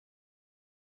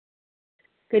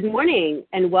Good morning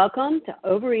and welcome to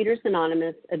Overeaters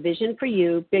Anonymous, A Vision for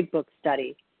You Big Book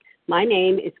Study. My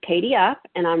name is Katie Up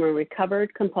and I'm a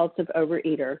recovered compulsive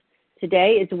overeater.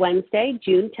 Today is Wednesday,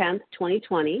 June 10th,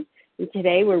 2020, and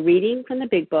today we're reading from the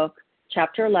Big Book,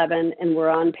 Chapter 11, and we're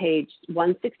on page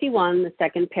 161, the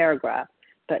second paragraph,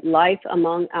 But Life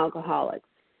Among Alcoholics.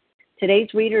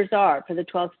 Today's readers are, for the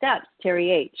 12 Steps, Terry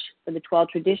H., for the 12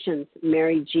 Traditions,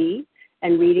 Mary G.,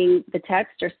 and reading the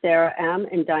text are Sarah M.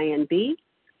 and Diane B.,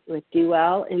 with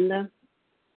Duell in the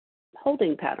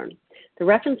holding pattern. The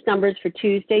reference numbers for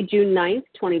Tuesday, June 9th,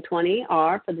 2020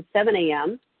 are for the 7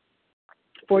 a.m.,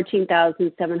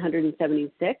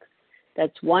 14,776,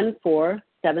 that's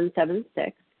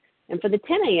 14776, and for the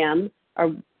 10 a.m. are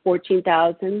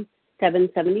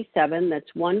 14,777,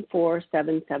 that's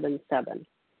 14777.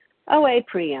 OA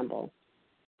Preamble.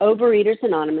 Overeaters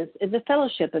Anonymous is a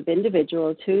fellowship of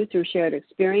individuals who, through shared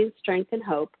experience, strength, and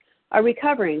hope, are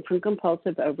recovering from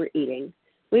compulsive overeating.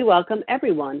 We welcome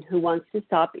everyone who wants to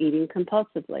stop eating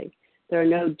compulsively. There are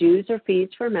no dues or fees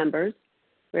for members.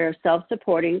 We are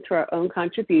self-supporting through our own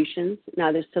contributions,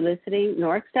 neither soliciting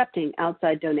nor accepting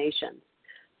outside donations.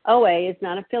 OA is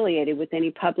not affiliated with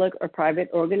any public or private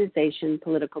organization,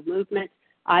 political movement,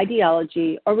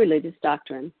 ideology, or religious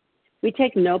doctrine. We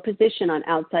take no position on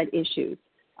outside issues.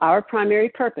 Our primary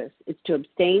purpose is to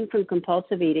abstain from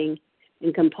compulsive eating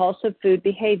and compulsive food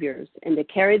behaviors, and to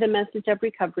carry the message of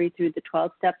recovery through the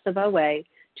 12 steps of OA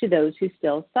to those who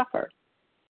still suffer.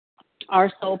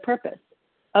 Our sole purpose.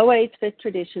 OA's fifth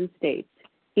tradition states,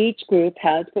 each group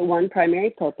has but one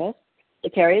primary purpose, to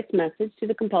carry its message to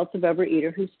the compulsive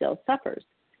overeater who still suffers.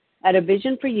 At A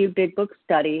Vision for You Big Book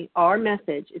Study, our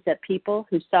message is that people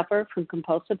who suffer from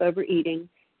compulsive overeating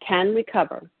can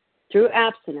recover through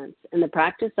abstinence and the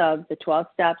practice of the 12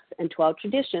 steps and 12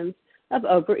 traditions of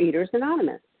Overeaters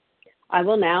Anonymous. I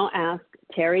will now ask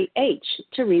Terry H.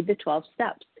 to read the 12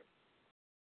 steps.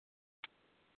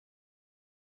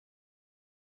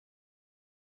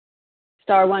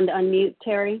 Star one to unmute,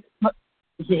 Terry.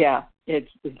 Yeah, it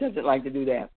doesn't like to do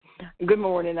that. Good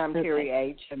morning, I'm Terry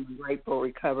H. I'm a grateful,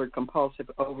 recovered,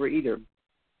 compulsive overeater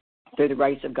through the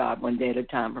grace of God, one day at a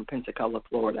time from Pensacola,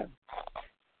 Florida.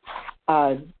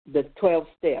 The 12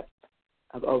 steps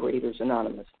of Overeaters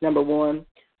Anonymous. Number 1,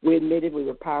 we admitted we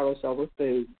were powerless over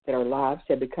food, that our lives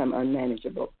had become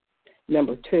unmanageable.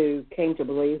 Number 2, came to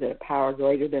believe that a power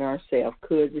greater than ourselves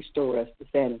could restore us to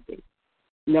sanity.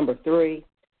 Number 3,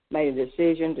 made a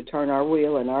decision to turn our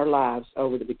will and our lives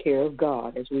over to the care of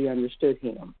God as we understood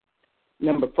Him.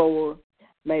 Number 4,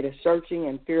 made a searching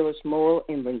and fearless moral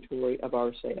inventory of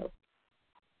ourselves.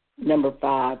 Number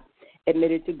 5,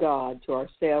 admitted to God, to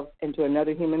ourselves, and to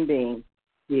another human being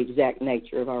the exact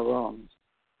nature of our wrongs.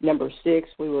 Number 6,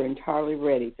 we were entirely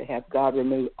ready to have God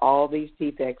remove all these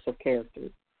defects of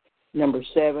character. Number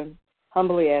 7,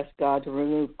 humbly asked God to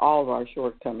remove all of our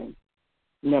shortcomings.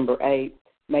 Number 8,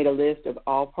 made a list of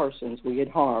all persons we had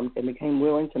harmed and became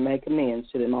willing to make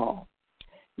amends to them all.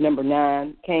 Number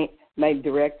 9, made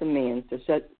direct amends to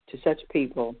such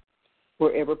people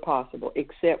wherever possible,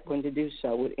 except when to do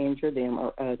so would injure them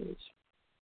or others.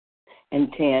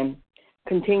 And 10,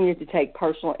 continued to take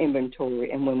personal inventory,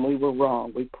 and when we were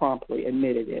wrong, we promptly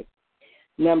admitted it.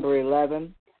 Number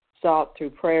 11, sought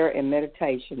through prayer and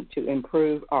meditation to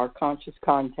improve our conscious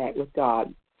contact with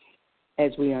God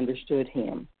as we understood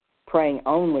Him, praying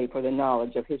only for the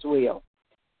knowledge of His will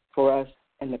for us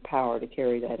and the power to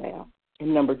carry that out.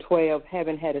 And number 12,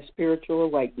 having had a spiritual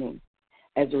awakening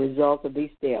as a result of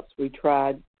these steps, we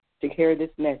tried to carry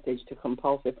this message to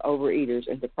compulsive overeaters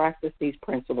and to practice these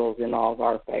principles in all of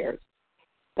our affairs.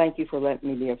 Thank you for letting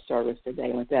me be of service today.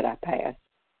 And with that, I pass.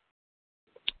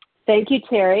 Thank you,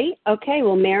 Terry. Okay,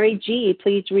 well, Mary G.,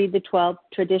 please read the 12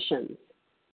 traditions.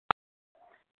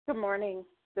 Good morning.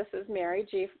 This is Mary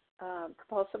G.,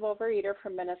 compulsive overeater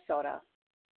from Minnesota.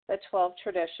 The 12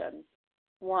 traditions.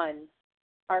 1,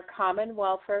 our common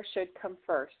welfare should come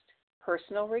first.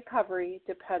 Personal recovery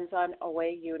depends on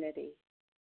OA unity.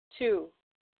 2,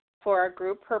 for our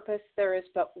group purpose, there is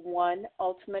but one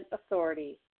ultimate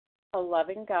authority, a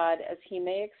loving God as He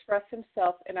may express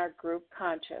Himself in our group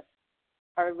conscience.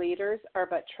 Our leaders are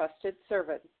but trusted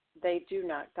servants. They do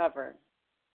not govern.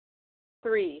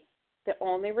 3, the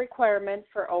only requirement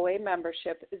for OA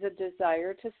membership is a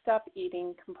desire to stop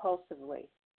eating compulsively.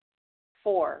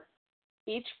 4,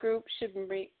 each group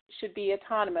should be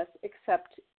autonomous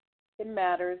except in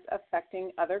matters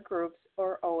affecting other groups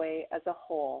or OA as a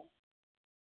whole.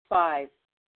 5,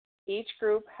 each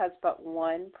group has but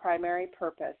one primary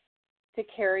purpose, to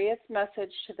carry its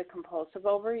message to the compulsive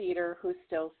overeater who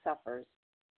still suffers.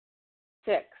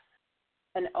 6,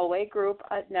 an OA group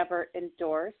never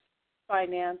endorse,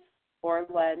 finance, or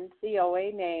lend the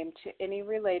OA name to any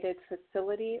related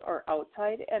facility or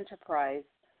outside enterprise,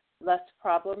 lest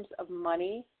problems of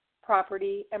money,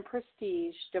 property, and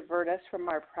prestige divert us from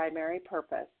our primary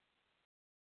purpose.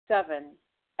 7.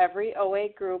 Every OA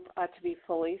group ought to be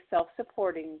fully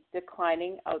self-supporting,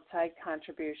 declining outside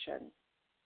contributions.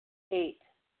 8.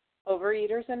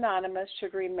 Overeaters Anonymous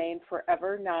should remain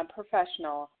forever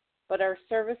non-professional, but our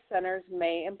service centers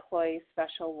may employ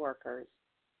special workers.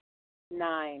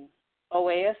 9.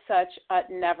 OA as such ought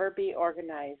never be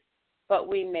organized, but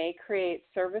we may create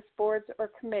service boards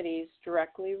or committees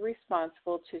directly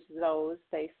responsible to those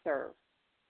they serve.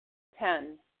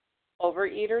 10.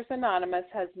 Overeaters Anonymous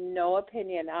has no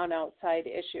opinion on outside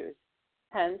issues.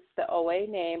 Hence, the OA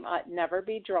name ought never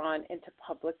be drawn into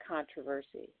public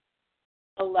controversy.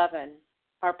 11.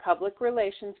 Our public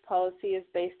relations policy is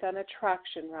based on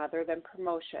attraction rather than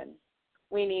promotion.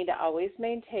 We need to always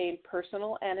maintain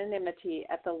personal anonymity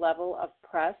at the level of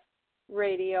press,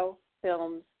 radio,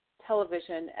 films,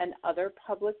 television, and other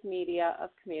public media of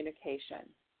communication.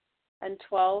 And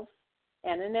 12.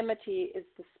 Anonymity is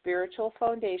the spiritual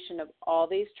foundation of all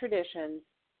these traditions,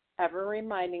 ever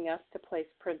reminding us to place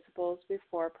principles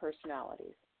before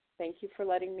personalities. Thank you for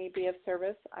letting me be of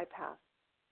service. I pass.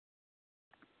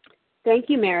 Thank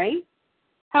you, Mary.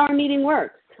 How our meeting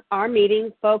works. Our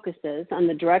meeting focuses on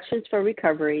the directions for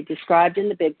recovery described in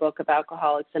the Big Book of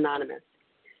Alcoholics Anonymous.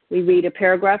 We read a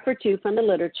paragraph or two from the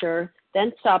literature,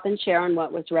 then stop and share on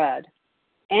what was read.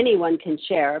 Anyone can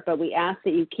share, but we ask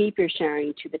that you keep your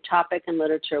sharing to the topic and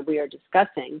literature we are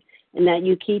discussing, and that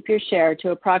you keep your share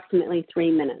to approximately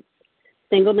 3 minutes.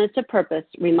 Singleness of purpose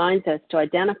reminds us to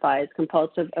identify as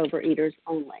compulsive overeaters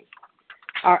only.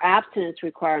 Our abstinence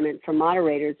requirement for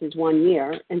moderators is 1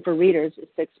 year, and for readers is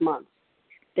 6 months.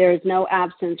 There is no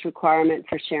abstinence requirement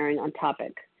for sharing on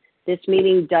topic. This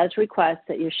meeting does request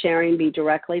that your sharing be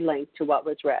directly linked to what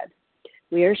was read.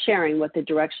 We are sharing what the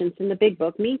directions in the Big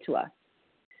Book mean to us.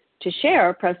 To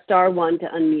share, press star 1 to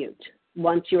unmute.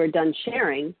 Once you are done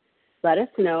sharing, let us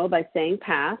know by saying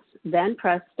pass, then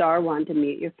press star 1 to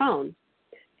mute your phone.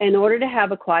 In order to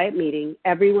have a quiet meeting,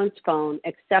 everyone's phone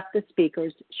except the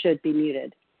speaker's should be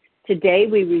muted. Today,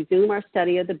 we resume our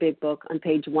study of the Big Book on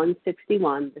page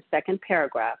 161, the second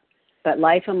paragraph, but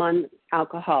Life Among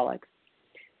Alcoholics.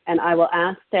 And I will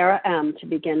ask Sarah M. to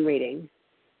begin reading.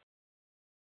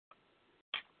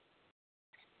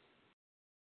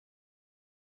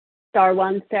 Star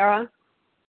 1, Sarah.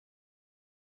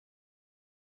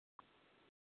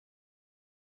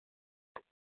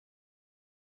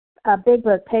 Big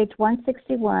Book, page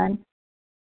 161.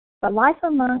 But life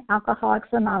among Alcoholics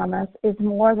Anonymous is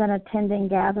more than attending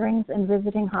gatherings and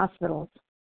visiting hospitals,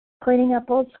 cleaning up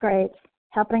old scrapes,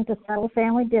 helping to settle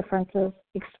family differences,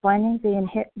 explaining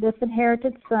the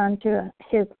disinherited son to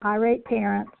his irate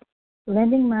parents,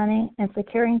 lending money, and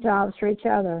securing jobs for each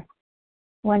other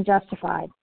when justified.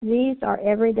 These are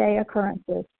everyday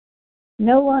occurrences.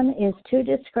 No one is too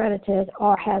discredited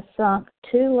or has sunk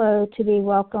too low to be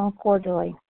welcomed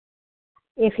cordially,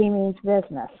 if he means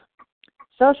business.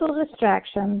 Social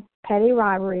distraction, petty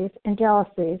rivalries, and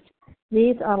jealousies,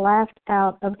 these are laughed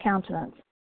out of countenance.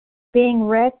 Being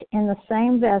wrecked in the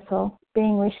same vessel,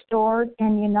 being restored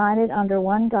and united under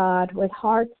one God, with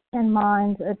hearts and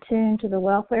minds attuned to the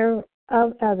welfare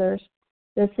of others,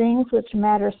 the things which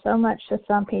matter so much to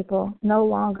some people no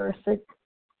longer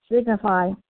signify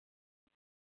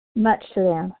much to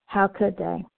them. How could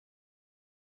they?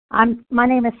 My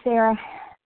name is Sarah,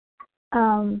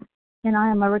 and I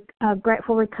am a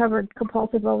grateful, recovered,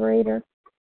 compulsive overeater.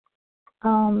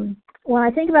 When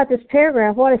I think about this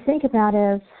paragraph, what I think about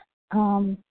is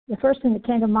the first thing that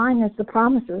came to mind is the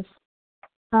promises.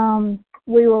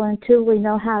 We will intuitively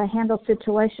know how to handle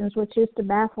situations which used to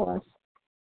baffle us.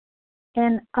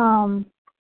 And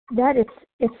that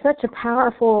it's such a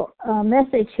powerful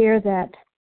message here that,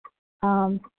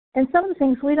 and some of the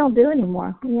things we don't do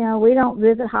anymore. You know, we don't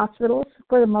visit hospitals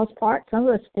for the most part. Some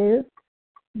of us do.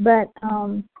 But,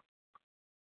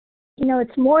 you know,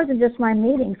 it's more than just my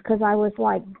meetings, because I was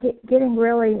like getting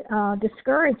really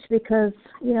discouraged because,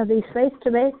 you know, these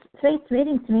face-to-face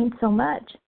meetings mean so much.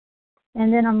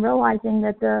 And then I'm realizing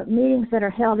that the meetings that are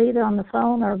held either on the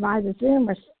phone or by the Zoom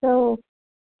are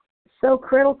so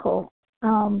critical,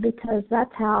 because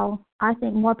that's how I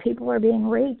think more people are being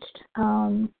reached.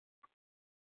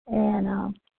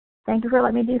 Thank you for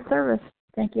letting me do service.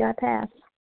 Thank you. I pass.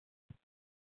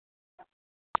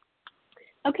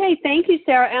 Okay, thank you,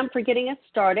 Sarah M., for getting us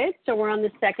started. So we're on the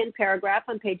second paragraph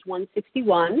on page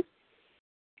 161.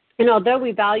 And although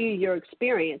we value your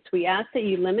experience, we ask that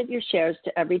you limit your shares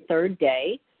to every third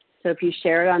day. So if you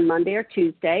share it on Monday or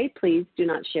Tuesday, please do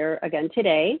not share again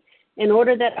today in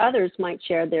order that others might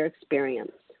share their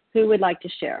experience. Who would like to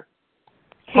share?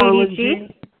 Katie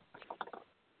G.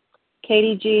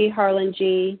 Katie G, Harlan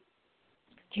G,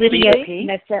 Lydia Judy P.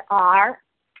 Nessa R.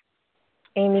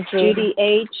 Amy G. Judy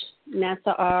H,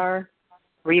 Nessa R,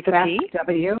 Reva Beth P.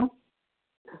 W.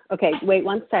 Okay, wait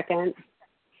 1 second.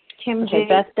 Kim Okay, G.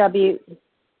 Beth W.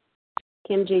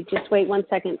 Kim G, just wait 1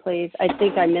 second, please. I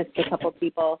think I missed a couple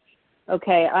people.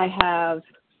 Okay, I have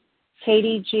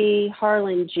Katie G,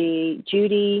 Harlan G,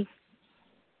 Judy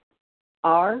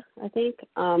R, I think,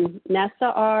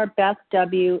 Nessa R, Beth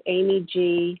W, Amy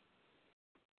G,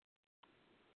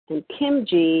 and Kim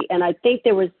G, and I think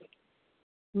there was,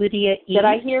 Lydia E. did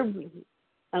I hear,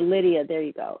 Lydia, there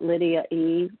you go, Lydia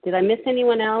E. Did I miss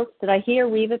anyone else? Did I hear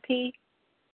Reva P?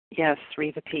 Yes,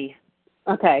 Reva P.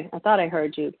 Okay, I thought I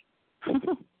heard you.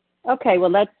 Okay,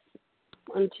 well, that's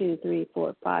 1, 2, 3,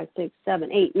 4, 5, 6,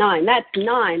 7, 8, 9. That's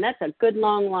 9. That's a good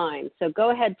long line. So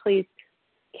go ahead, please,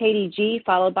 Katie G,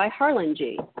 followed by Harlan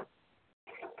G.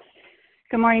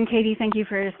 Good morning, Katie. Thank you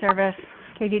for your service.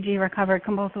 Katie G, recovered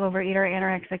compulsive overeater,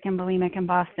 anorexic, and bulimic in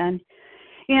Boston.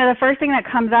 You know, the first thing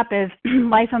that comes up is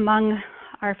life among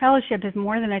our fellowship is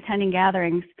more than attending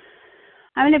gatherings.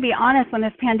 I'm going to be honest, when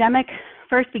this pandemic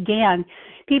first began,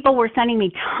 people were sending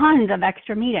me tons of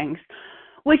extra meetings,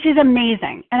 which is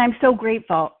amazing, and I'm so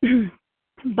grateful.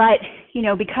 But, you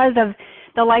know, because of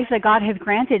the life that God has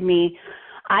granted me,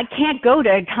 I can't go to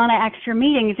a ton of extra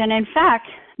meetings. And in fact,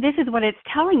 this is what it's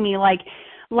telling me, like,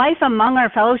 life among our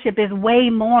fellowship is way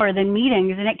more than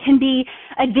meetings, and it can be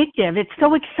addictive. It's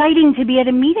so exciting to be at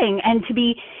a meeting and to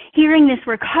be hearing this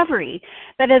recovery.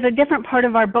 But as a different part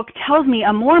of our book tells me,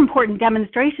 a more important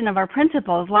demonstration of our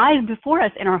principles lies before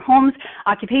us in our homes,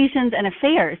 occupations, and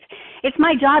affairs. It's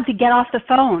my job to get off the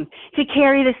phone, to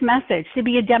carry this message, to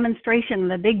be a demonstration of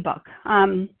the big book.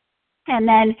 And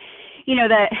then, you know,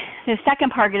 the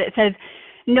second part of it says,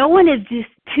 no one is just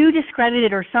too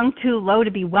discredited or sunk too low to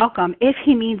be welcome if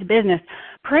he means business.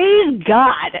 Praise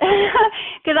God.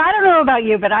 Because I don't know about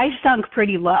you, but I sunk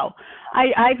pretty low.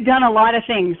 I've done a lot of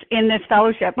things in this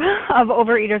fellowship of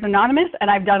Overeaters Anonymous, and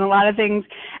I've done a lot of things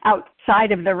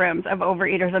outside of the rooms of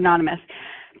Overeaters Anonymous.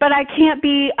 But I can't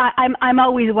be, I'm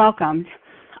always welcomed.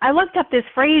 I looked up this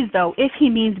phrase, though, if he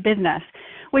means business,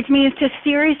 which means to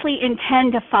seriously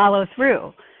intend to follow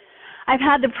through. I've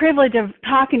had the privilege of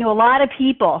talking to a lot of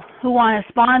people who want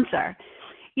to sponsor.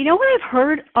 You know what I've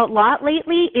heard a lot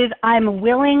lately is I'm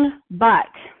willing, but.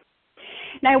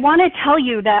 Now, I want to tell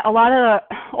you that a lot of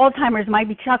the old-timers might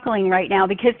be chuckling right now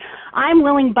because I'm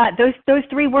willing, but those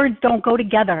three words don't go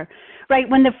together, right?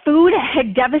 When the food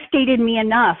had devastated me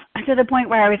enough to the point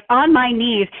where I was on my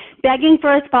knees begging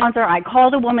for a sponsor, I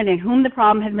called a woman in whom the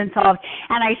problem had been solved,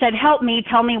 and I said, help me,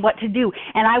 tell me what to do.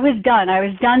 And I was done. I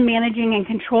was done managing and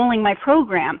controlling my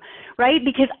program, right?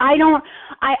 Because I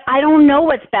don't know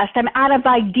what's best. I'm out of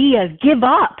ideas. Give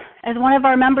up. As one of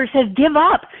our members says, give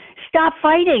up. Stop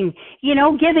fighting. You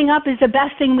know, giving up is the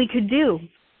best thing we could do,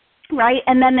 right?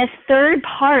 And then this third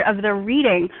part of the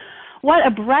reading, what a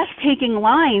breathtaking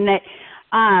line that,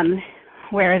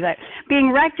 where is it?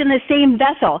 Being wrecked in the same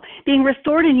vessel, being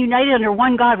restored and united under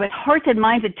one God with hearts and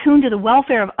minds attuned to the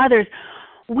welfare of others.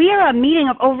 We are a meeting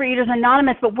of Overeaters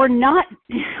Anonymous, but we're not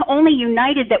only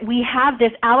united that we have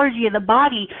this allergy of the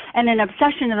body and an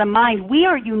obsession of the mind. We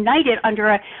are united under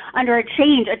a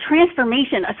change, a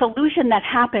transformation, a solution that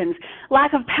happens.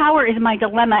 Lack of power is my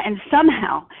dilemma, and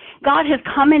somehow God has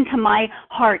come into my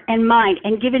heart and mind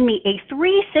and given me a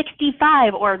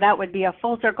 365, or that would be a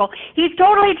full circle. He's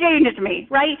totally changed me,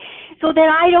 right? So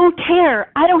that I don't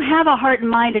care. I don't have a heart and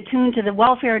mind attuned to the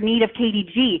welfare need of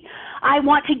KDG. I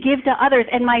want to give to others,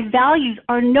 and my values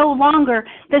are no longer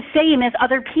the same as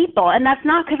other people. And that's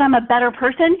not because I'm a better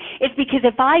person. It's because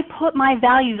if I put my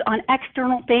values on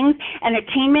external things and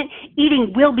attainment,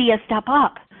 eating will be a step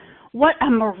up. What a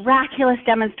miraculous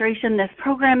demonstration this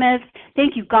program is.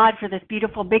 Thank you, God, for this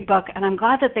beautiful big book, and I'm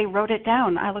glad that they wrote it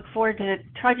down. I look forward to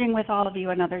trudging with all of you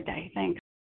another day. Thanks.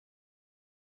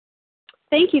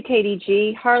 Thank you, Katie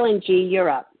G. Harlan G., you're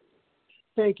up.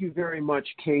 Thank you very much,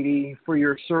 Katie, for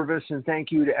your service, and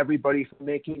thank you to everybody for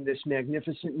making this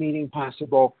magnificent meeting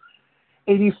possible.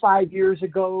 85 years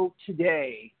ago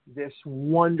today, this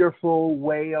wonderful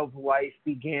way of life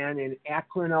began in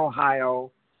Akron,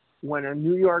 Ohio, when a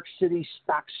New York City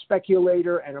stock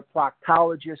speculator and a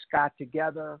proctologist got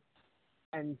together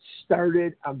and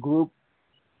started a group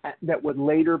that would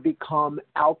later become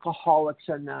Alcoholics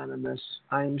Anonymous.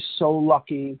 I'm so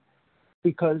lucky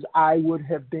because I would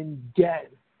have been dead,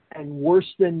 and worse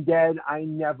than dead, I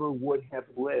never would have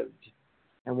lived.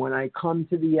 And when I come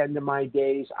to the end of my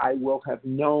days, I will have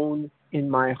known in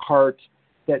my heart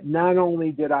that not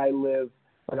only did I live,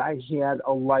 but I had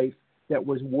a life that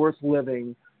was worth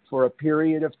living for a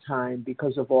period of time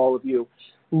because of all of you.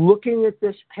 Looking at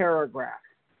this paragraph,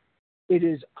 it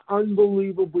is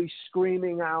unbelievably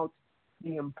screaming out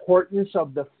the importance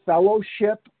of the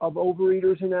fellowship of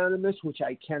Overeaters Anonymous, which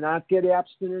I cannot get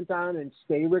abstinent on and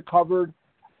stay recovered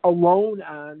alone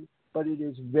on, but it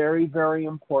is very, very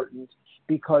important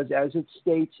because as it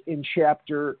states in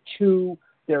chapter 2,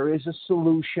 there is a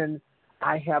solution.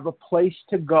 I have a place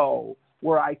to go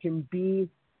where I can be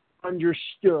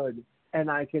understood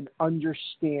and I can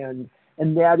understand,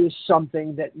 and that is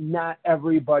something that not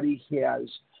everybody has.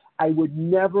 I would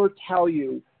never tell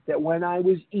you that when I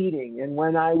was eating and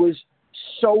when I was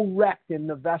so wrecked in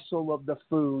the vessel of the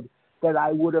food that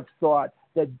I would have thought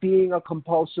that being a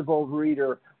compulsive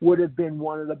overeater would have been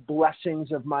one of the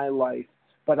blessings of my life.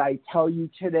 But I tell you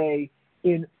today,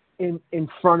 in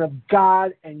front of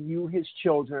God and you, his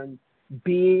children,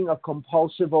 being a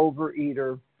compulsive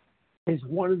overeater is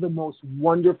one of the most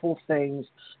wonderful things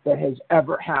that has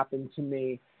ever happened to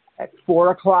me. At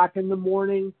 4 o'clock in the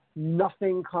morning,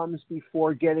 nothing comes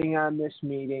before getting on this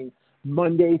meeting.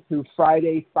 Monday through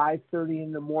Friday, 5:30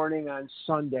 in the morning on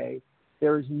Sunday.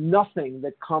 There is nothing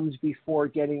that comes before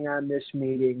getting on this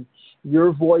meeting.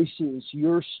 Your voices,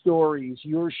 your stories,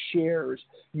 your shares,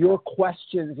 your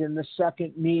questions in the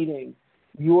second meeting,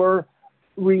 your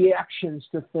reactions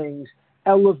to things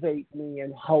elevate me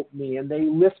and help me, and they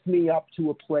lift me up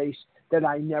to a place that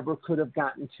I never could have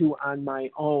gotten to on my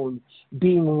own.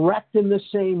 Being wrecked in the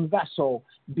same vessel,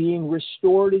 being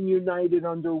restored and united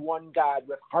under one God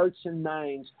with hearts and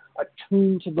minds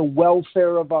attuned to the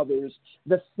welfare of others,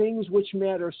 the things which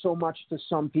matter so much to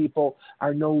some people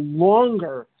are no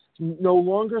longer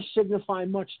signify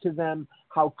much to them.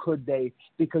 How could they?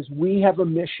 Because we have a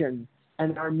mission,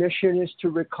 and our mission is to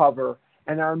recover,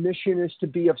 and our mission is to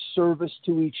be of service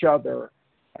to each other,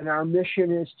 and our mission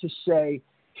is to say,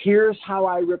 here's how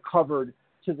I recovered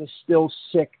to the still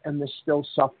sick and the still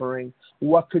suffering.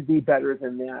 What could be better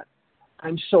than that?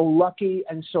 I'm so lucky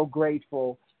and so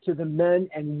grateful to the men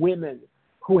and women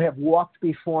who have walked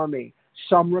before me.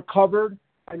 Some recovered,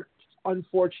 and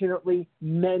unfortunately,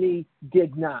 many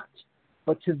did not.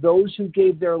 But to those who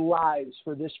gave their lives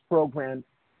for this program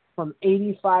from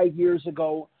 85 years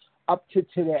ago up to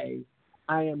today,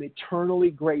 I am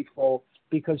eternally grateful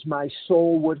because my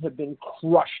soul would have been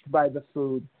crushed by the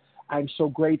food. I'm so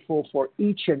grateful for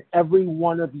each and every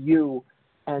one of you,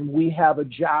 and we have a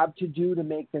job to do to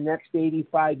make the next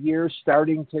 85 years,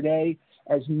 starting today,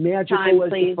 as magical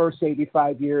as the first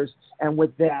 85 years. And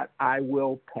with that, I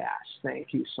will pass.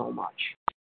 Thank you so much.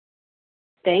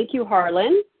 Thank you,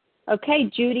 Harlan. Okay,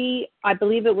 Judy, I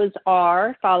believe it was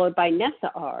R, followed by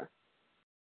Nessa R.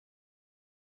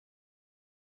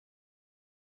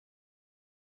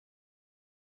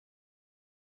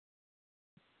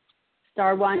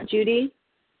 Star one, Judy.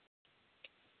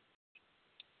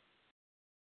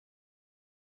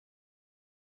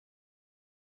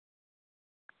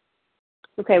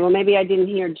 Okay, well, maybe I didn't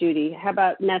hear Judy. How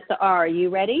about Nessa R? Are you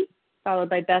ready? Followed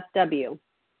by Beth W.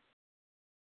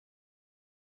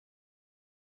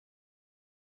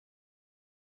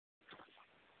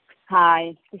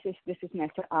 Hi, this is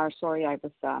Nessa R. Sorry, I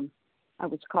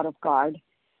was caught off guard.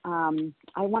 I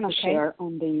want to share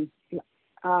on the.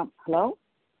 Hello.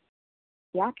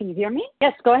 Yeah, can you hear me?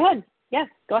 Yes, go ahead. Yes,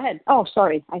 go ahead. Oh,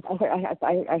 sorry.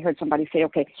 I heard somebody say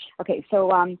okay. Okay, so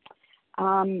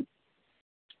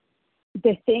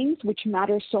the things which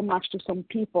matter so much to some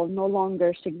people no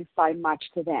longer signify much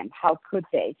to them. How could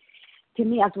they? To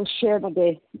me, as was shared at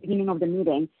the beginning of the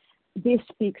meeting, this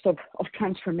speaks of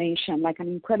transformation, like an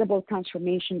incredible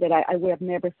transformation that I would have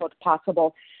never thought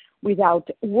possible without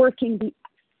working the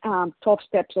 12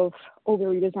 steps of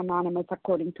Overeaters Anonymous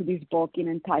according to this book in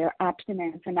entire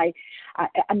abstinence. And I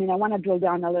want to drill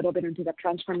down a little bit into the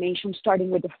transformation,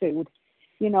 starting with the food.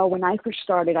 You know, when I first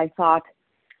started, I thought,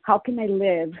 how can I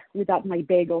live without my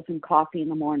bagels and coffee in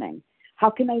the morning? How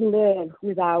can I live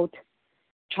without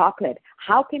chocolate?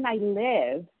 How can I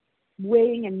live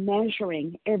weighing and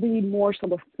measuring every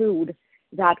morsel of food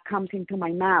that comes into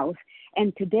my mouth?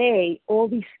 And today, all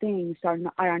these things are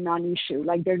a non-issue.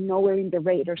 Like, they're nowhere in the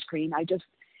radar screen. I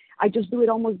just do it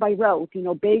almost by rote. You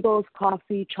know, bagels,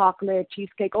 coffee, chocolate,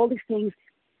 cheesecake, all these things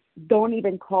don't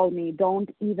even call me,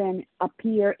 don't even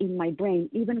appear in my brain,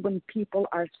 even when people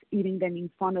are eating them in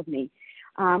front of me.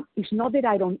 It's not that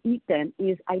I don't eat them,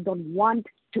 it's I don't want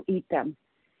to eat them.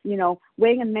 You know,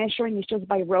 weighing and measuring is just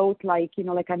by rote, like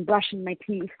I'm brushing my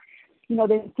teeth. You know,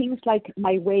 there's things like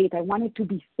my weight. I want it to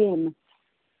be thin.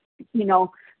 You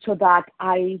know, so that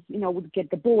I, would get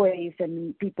the boys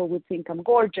and people would think I'm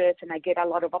gorgeous and I get a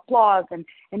lot of applause and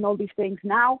all these things.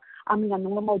 Now I'm in a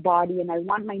normal body and I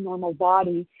want my normal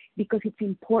body because it's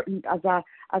important as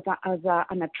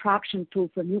an attraction tool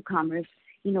for newcomers,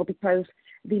 because,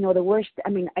 the worst,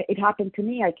 it happened to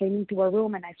me. I came into a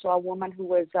room and I saw a woman who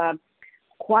was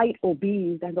quite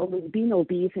obese and always been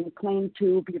obese and claimed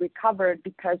to be recovered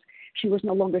because she was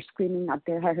no longer screaming at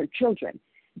her children.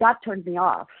 That turned me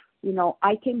off.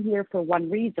 I came here for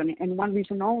one reason, and one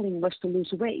reason only, was to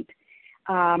lose weight.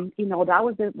 That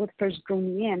was what first drew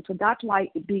me in. So that's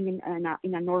why being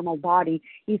in a normal body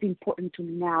is important to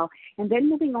me now. And then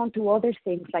moving on to other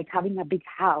things like having a big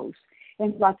house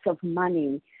and lots of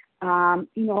money.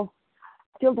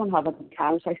 Still don't have a big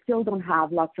house. I still don't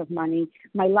have lots of money.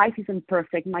 My life isn't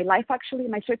perfect. My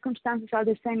circumstances are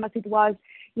the same as it was,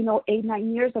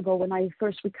 8-9 years ago when I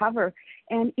first recovered.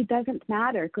 And it doesn't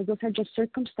matter because those are just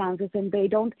circumstances and they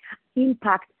don't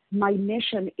impact my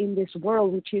mission in this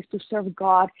world, which is to serve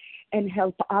God and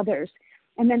help others.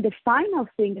 And then the final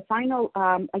thing, the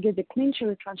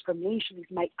clincher transformation is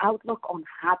my outlook on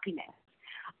happiness.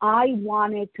 I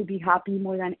wanted to be happy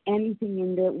more than anything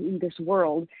in this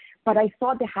world, but I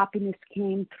thought the happiness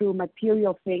came through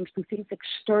material things, to things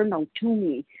external to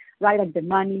me, right? Like the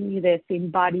money, the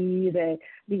thin body, the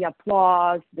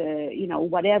applause,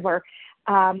 whatever.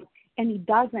 And it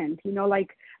doesn't, the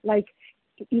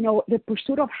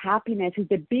pursuit of happiness is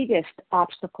the biggest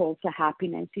obstacle to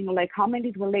happiness. How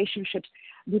many relationships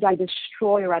did I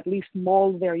destroy or at least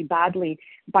mold very badly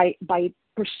by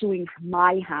pursuing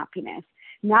my happiness?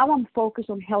 Now I'm focused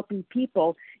on helping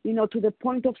people, to the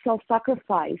point of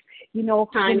self-sacrifice, when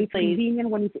it's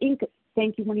convenient, when it's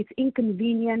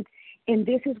inconvenient. And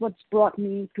this is what's brought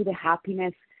me to the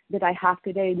happiness that I have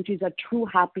today, which is a true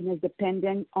happiness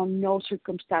dependent on no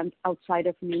circumstance outside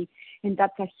of me. And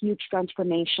that's a huge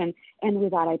transformation. And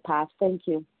with that, I pass. Thank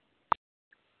you.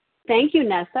 Thank you,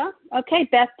 Nessa. Okay,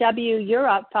 Beth W., you're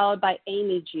up, followed by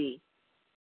Amy G.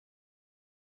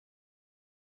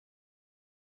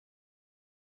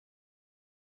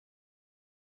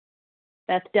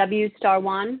 Beth W.,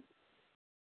 *1.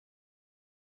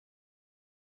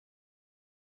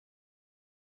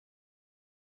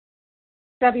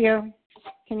 W,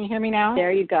 can you hear me now?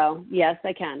 There you go. Yes,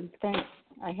 I can. Thanks.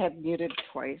 I had muted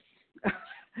twice.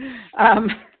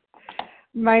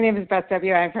 My name is Beth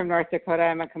W. I'm from North Dakota.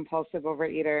 I'm a compulsive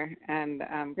overeater, and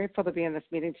I'm grateful to be in this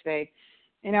meeting today.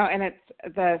 And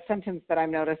it's the sentence that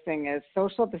I'm noticing is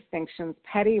social distinctions,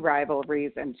 petty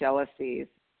rivalries, and jealousies.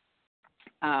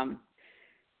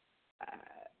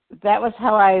 That was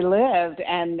how I lived,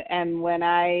 and when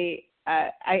I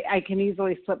can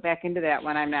easily slip back into that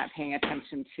when I'm not paying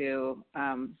attention to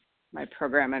my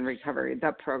program and recovery,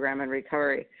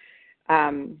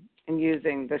 and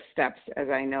using the steps as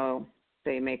I know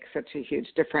they make such a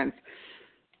huge difference.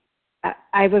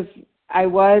 I was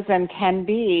and can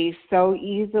be so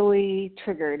easily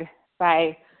triggered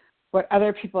by what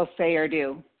other people say or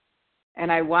do,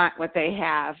 and I want what they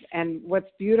have. And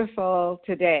what's beautiful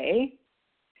today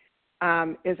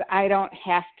is I don't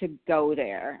have to go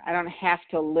there. I don't have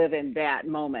to live in that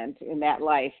moment, in that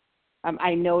life.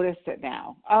 I notice it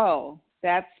now. Oh,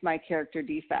 that's my character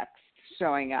defects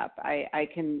showing up. I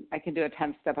can do a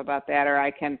 10-step about that, or I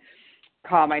can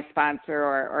call my sponsor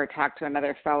or talk to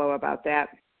another fellow about that.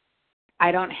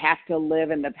 I don't have to live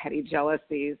in the petty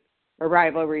jealousies or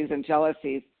rivalries and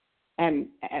jealousies, and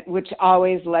which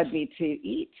always led me to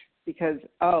eat because,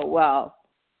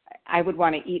 I would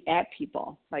want to eat at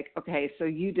people. Like, okay, so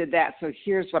you did that, so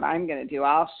here's what I'm going to do.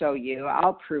 I'll show you.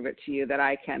 I'll prove it to you that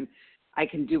I can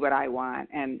do what I want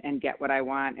and get what I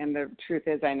want. And the truth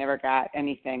is, I never got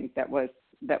anything that was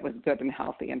good and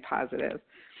healthy and positive.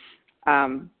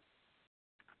 And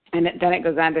then it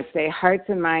goes on to say, hearts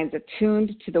and minds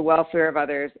attuned to the welfare of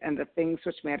others and the things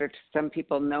which matter to some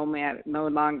people no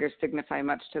longer signify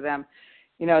much to them.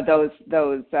 Those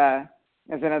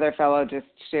as another fellow just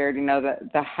shared,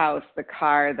 the house, the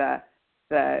car,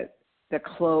 the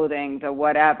clothing, the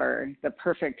whatever, the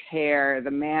perfect hair,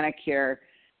 the manicure.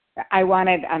 I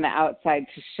wanted on the outside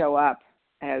to show up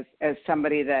as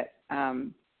somebody that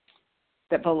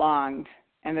belonged.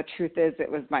 And the truth is,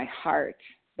 it was my heart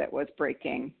that was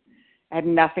breaking. It had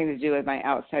nothing to do with my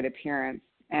outside appearance.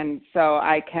 And so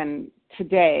I can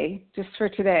today, just for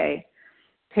today,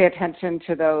 pay attention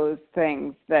to those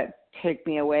things that take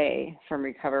me away from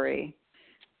recovery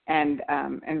and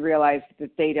realize that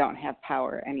they don't have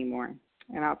power anymore.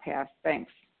 And I'll pass. Thanks.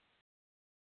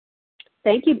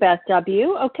 Thank you, Beth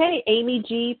W. Okay, Amy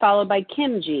G, followed by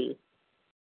Kim G.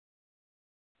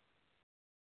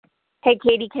 Hey,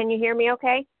 Katie, can you hear me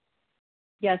okay?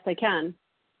 Yes, I can.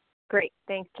 Great.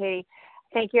 Thanks, Katie.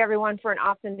 Thank you, everyone, for an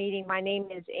awesome meeting. My name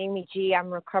is Amy G. I'm a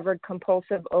recovered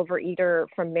compulsive overeater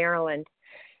from Maryland.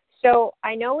 So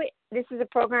I know this is a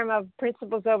program of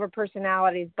principles over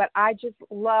personalities, but I just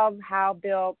love how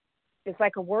Bill is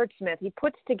like a wordsmith. He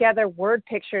puts together word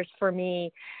pictures for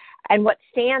me. And what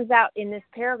stands out in this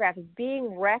paragraph is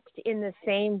being wrecked in the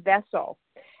same vessel.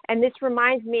 And this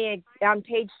reminds me on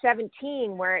page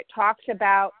 17 where it talks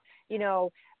about,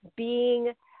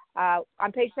 being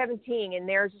on page 17, and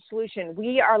there's a solution.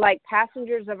 We are like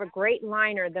passengers of a great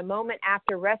liner the moment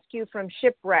after rescue from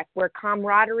shipwreck, where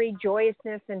camaraderie,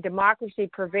 joyousness, and democracy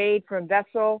pervade from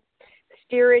vessel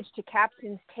steerage to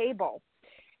captain's table.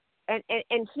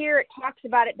 And here it talks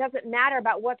about it doesn't matter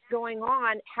about what's going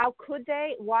on. How could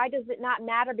they? Why does it not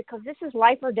matter? Because this is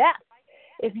life or death.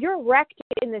 If you're wrecked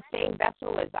in the same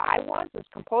vessel as I was, as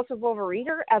a compulsive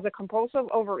overeater,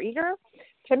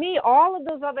 to me, all of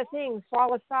those other things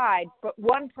fall aside, but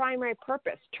one primary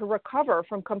purpose, to recover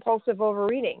from compulsive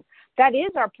overeating. That is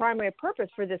our primary purpose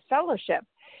for this fellowship,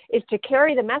 is to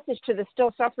carry the message to the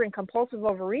still suffering compulsive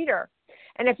overeater.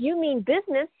 And if you mean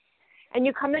business, and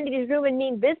you come into this room and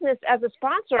mean business as a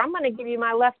sponsor, I'm going to give you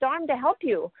my left arm to help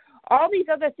you. All these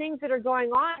other things that are going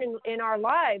on in our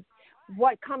lives,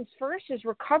 what comes first is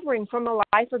recovering from a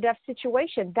life or death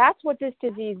situation. That's what this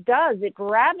disease does. It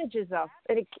ravages us.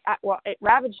 It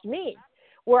ravaged me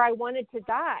where I wanted to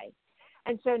die.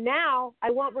 And so now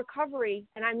I want recovery,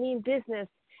 and I mean business.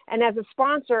 And as a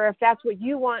sponsor, if that's what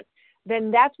you want, then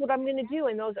that's what I'm going to do.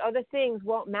 And those other things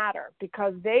won't matter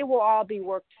because they will all be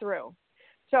worked through.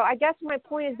 So I guess my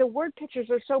point is the word pictures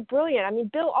are so brilliant. I mean,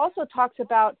 Bill also talks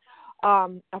about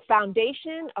a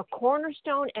foundation, a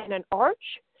cornerstone, and an arch,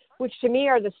 which to me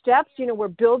are the steps. We're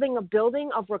building a building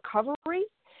of recovery.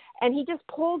 And he just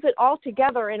pulls it all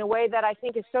together in a way that I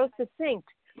think is so succinct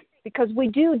because we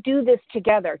do this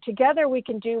together. Together we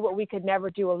can do what we could never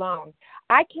do alone.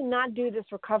 I cannot do this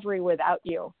recovery without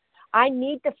you. I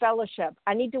need the fellowship.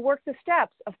 I need to work the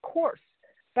steps, of course,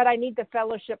 but I need the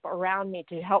fellowship around me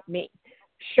to help me,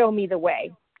 show me the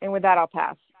way. And with that, I'll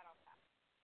pass.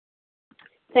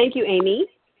 Thank you, Amy.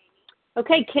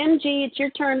 Okay, Kim G., it's your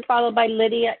turn, followed by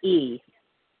Lydia E.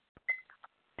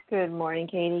 Good morning,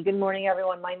 Katie. Good morning,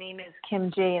 everyone. My name is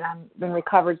Kim G., and I've been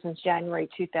recovered since January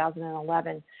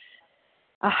 2011.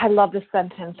 I love this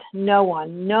sentence. No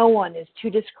one is too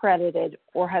discredited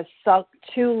or has sunk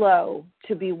too low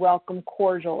to be welcomed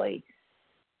cordially.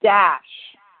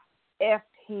 If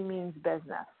he means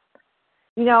business.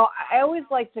 I always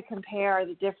like to compare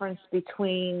the difference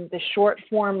between the short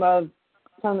form of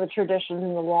some of the traditions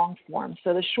and the long form.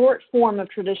 So the short form of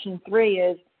tradition 3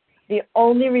 is the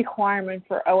only requirement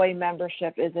for OA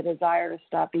membership is a desire to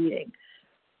stop eating.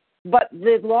 But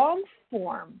the long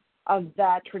form of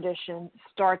that tradition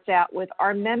starts out with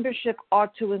our membership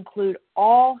ought to include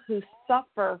all who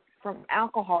suffer from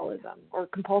alcoholism or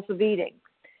compulsive eating.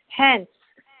 Hence,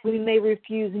 we may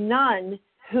refuse none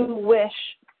who wish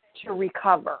to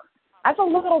recover. That's a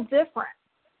little different.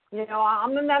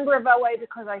 I'm a member of OA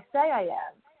because I say I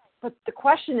am. But the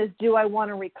question is, do I want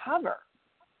to recover?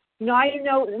 I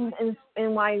know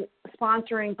in my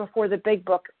sponsoring before the big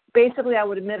book, basically I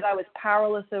would admit I was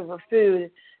powerless over food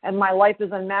and my life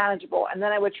is unmanageable, and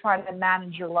then I would try to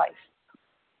manage your life.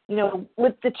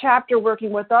 With the chapter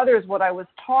Working with Others, what I was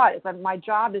taught is that my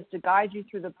job is to guide you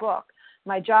through the book.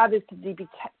 My job is to be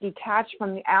detached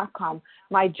from the outcome.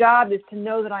 My job is to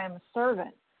know that I am a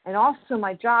servant. And also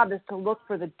my job is to look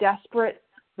for the desperate,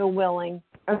 the willing,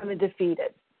 and the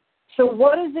defeated. So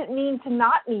what does it mean to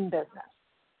not mean business?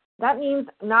 That means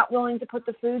not willing to put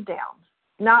the food down,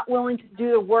 not willing to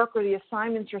do the work or the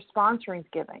assignments your sponsoring is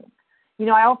giving.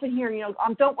 I often hear,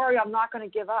 don't worry, I'm not going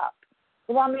to give up.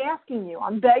 Well, I'm asking you,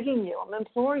 I'm begging you, I'm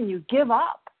imploring you, give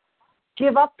up.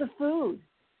 Give up the food.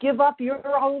 Give up your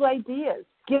old ideas.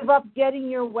 Give up getting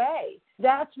your way.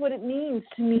 That's what it means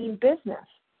to mean business.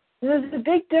 There's a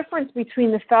big difference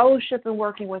between the fellowship and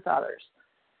working with others.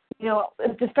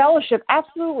 The fellowship,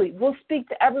 absolutely, we'll speak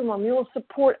to everyone. We will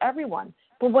support everyone.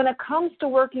 But when it comes to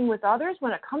working with others,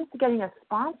 when it comes to getting a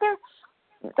sponsor,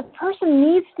 the person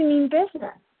needs to mean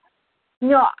business.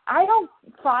 I don't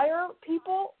fire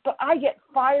people, but I get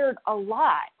fired a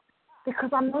lot because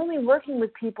I'm only working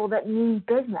with people that mean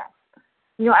business.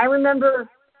 I remember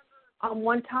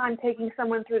one time taking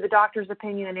someone through the doctor's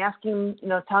opinion and asking,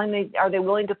 telling me, are they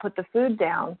willing to put the food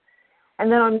down?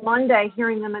 And then on Monday,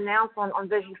 hearing them announce on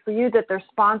Vision for You that their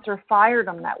sponsor fired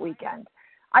them that weekend.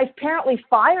 I apparently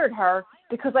fired her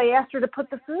because I asked her to put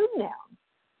the food down.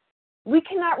 We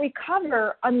cannot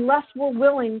recover unless we're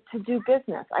willing to do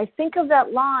business. I think of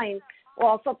that line,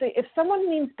 if someone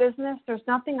means business, there's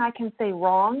nothing I can say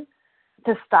wrong.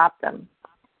 to stop them.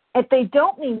 If they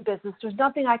don't mean business, there's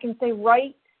nothing I can say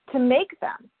right to make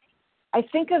them. I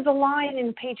think of the line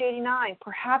in page 89,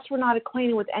 perhaps we're not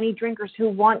acquainted with any drinkers who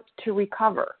want to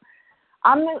recover.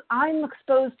 I'm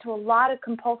exposed to a lot of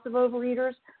compulsive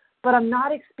overeaters, but I'm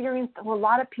not experienced with a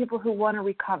lot of people who want to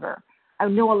recover. I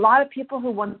know a lot of people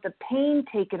who want the pain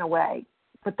taken away,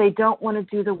 but they don't want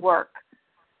to do the work.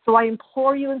 So I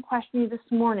implore you and question you this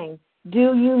morning,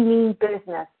 do you mean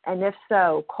business? And if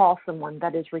so, call someone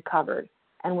that is recovered.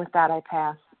 And with that, I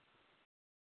pass.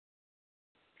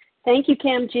 Thank you,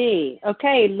 Cam G.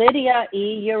 Okay, Lydia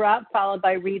E., you're up, followed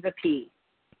by Reva P.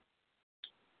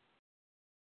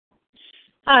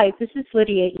 Hi, this is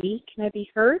Lydia E. Can I be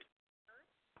heard?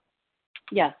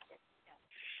 Yes.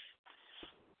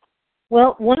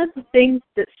 Well, one of the things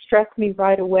that struck me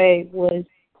right away was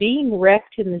being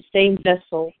wrecked in the same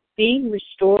vessel, being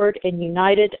restored and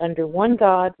united under one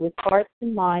God with hearts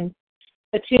and minds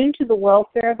attuned to the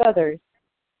welfare of others.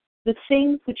 The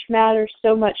things which matter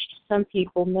so much to some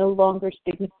people no longer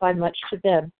signify much to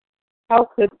them. How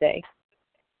could they?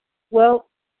 Well,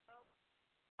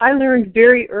 I learned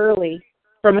very early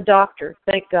from a doctor,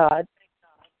 thank God,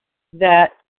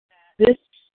 that this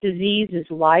disease is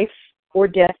life or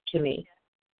death to me.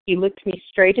 He looked me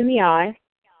straight in the eye,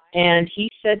 and he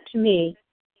said to me,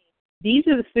 these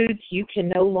are the foods you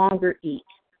can no longer eat.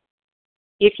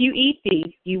 If you eat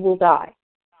these, you will die.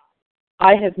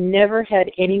 I have never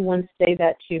had anyone say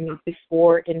that to me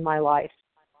before in my life.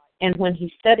 And when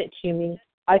he said it to me,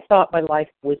 I thought my life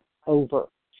was over.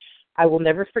 I will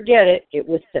never forget it. It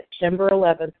was September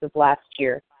 11th of last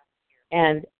year.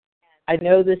 And I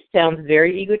know this sounds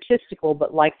very egotistical,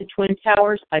 but like the Twin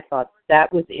Towers, I thought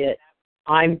that was it.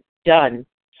 I'm done.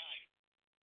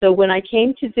 So when I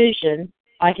came to vision,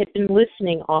 I had been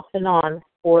listening off and on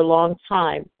for a long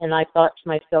time, and I thought to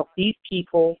myself, these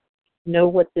people know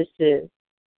what this is.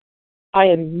 I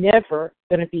am never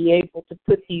going to be able to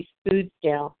put these foods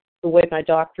down the way my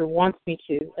doctor wants me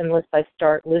to unless I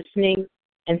start listening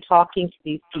and talking to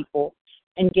these people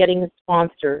and getting a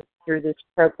sponsor through this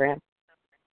program.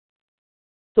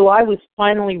 So I was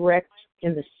finally wrecked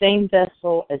in the same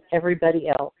vessel as everybody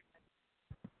else.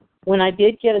 When I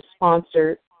did get a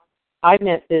sponsor, I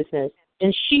meant business,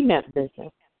 and she meant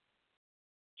business.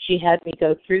 She had me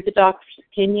go through the doctor's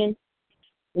opinion.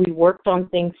 We worked on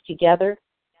things together.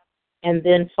 And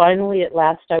then finally, at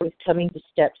last, I was coming to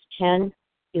steps 10,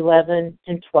 11,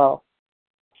 and 12.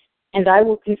 And I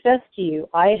will confess to you,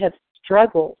 I have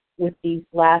struggled with these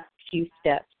last few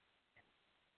steps.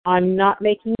 I'm not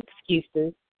making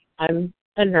excuses. I'm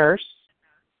a nurse,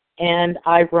 and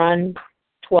I run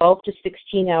 12 to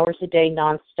 16 hours a day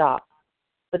nonstop.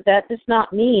 But that does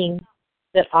not mean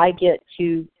that I get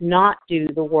to not do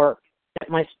the work that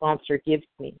my sponsor gives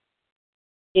me.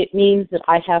 It means that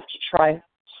I have to try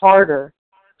harder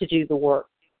to do the work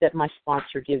that my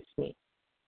sponsor gives me.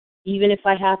 Even if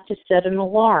I have to set an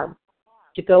alarm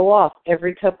to go off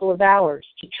every couple of hours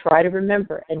to try to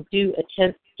remember and do a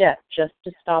 10th step just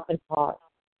to stop and pause.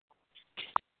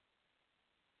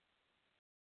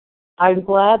 I'm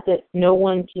glad that no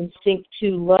one can sink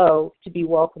too low to be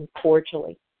welcomed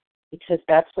cordially, because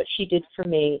that's what she did for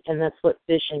me, and that's what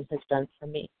Vision has done for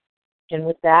me. And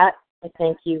with that, I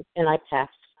thank you, and I pass.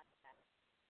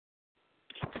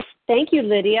 Thank you,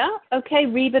 Lydia. Okay,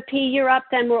 Reva P., you're up.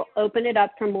 Then we'll open it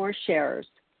up for more sharers.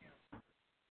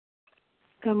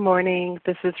 Good morning.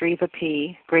 This is Reva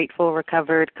P., grateful,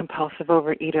 recovered, compulsive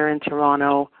overeater in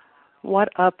Toronto. What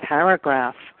a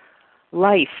paragraph.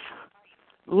 Life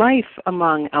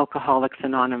among Alcoholics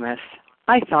Anonymous.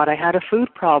 I thought I had a food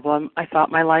problem. I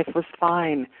thought my life was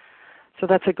fine. So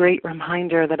that's a great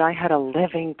reminder that I had a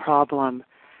living problem.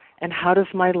 And how does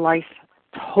my life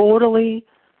totally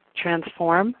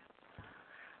transform?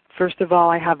 First of all,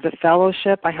 I have the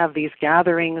fellowship. I have these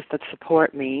gatherings that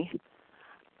support me.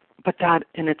 But that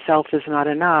in itself is not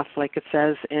enough. Like it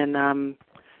says in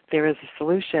There Is a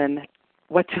Solution,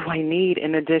 what do I need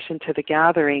in addition to the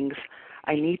gatherings?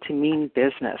 I need to mean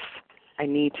business. I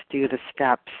need to do the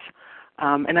steps.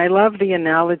 And I love the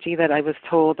analogy that I was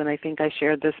told, and I think I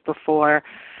shared this before,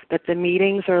 that the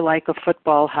meetings are like a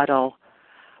football huddle.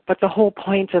 But the whole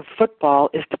point of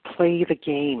football is to play the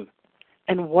game.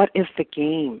 And what is the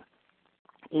game?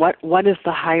 What is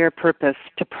the higher purpose?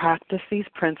 To practice these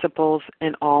principles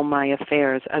in all my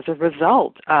affairs as a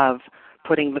result of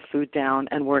putting the food down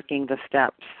and working the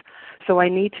steps. So I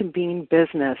need to mean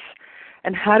business.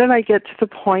 And how did I get to the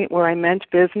point where I meant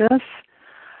business?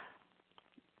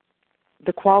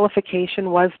 The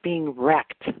qualification was being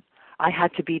wrecked. I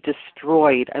had to be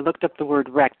destroyed. I looked up the word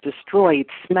wrecked, destroyed,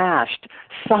 smashed,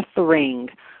 suffering,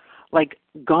 like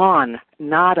gone,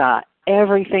 nada,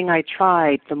 everything I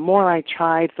tried, the more I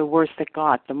tried, the worse it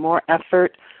got. The more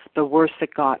effort, the worse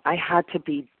it got. I had to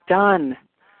be done.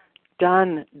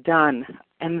 And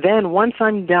then once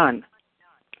I'm done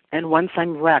and once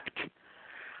I'm wrecked,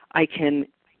 I can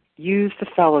use the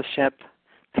fellowship,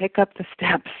 pick up the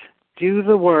steps, do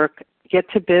the work, get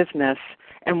to business.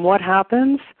 And what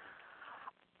happens?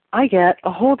 I get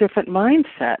a whole different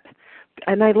mindset.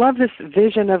 And I love this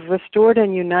vision of restored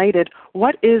and united.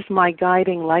 What is my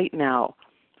guiding light now?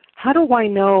 How do I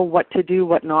know what to do,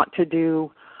 what not to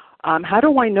do? How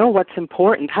do I know what's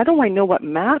important? How do I know what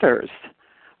matters?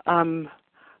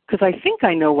 Because I think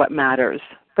I know what matters.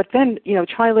 But then,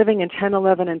 try living in 10,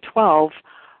 11, and 12.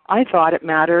 I thought it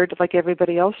mattered, like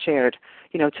everybody else shared,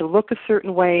 to look a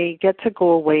certain way, get to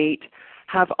goal weight,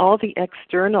 have all the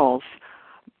externals.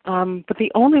 But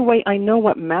the only way I know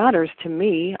what matters to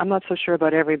me, I'm not so sure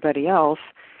about everybody else,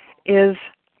 is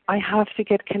I have to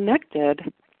get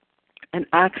connected and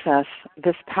access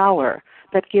this power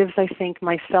that gives, I think,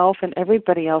 myself and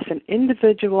everybody else an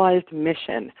individualized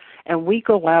mission. And we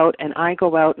go out and I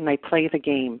go out and I play the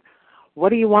game. What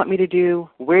do you want me to do?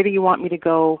 Where do you want me to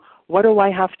go? What do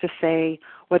I have to say?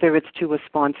 Whether it's to a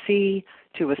sponsee,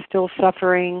 to a still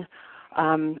suffering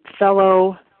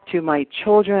fellow, to my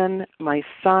children, my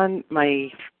son, my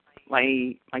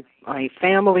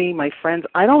family, my friends.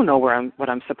 I don't know what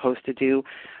I'm supposed to do,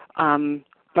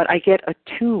 but I get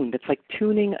attuned. It's like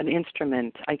tuning an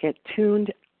instrument. I get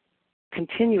tuned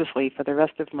continuously for the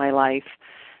rest of my life,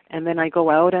 and then I go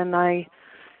out and I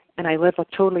live a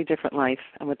totally different life.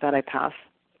 And with that, I pass.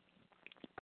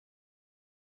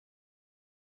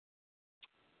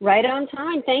 Right on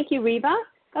time. Thank you, Reva.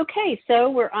 Okay, so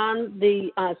we're on the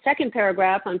second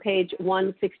paragraph on page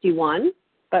 161,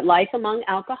 but life among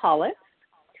alcoholics.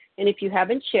 And if you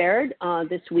haven't shared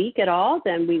this week at all,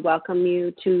 then we welcome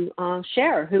you to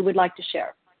share. Who would like to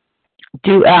share?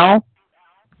 Do-L.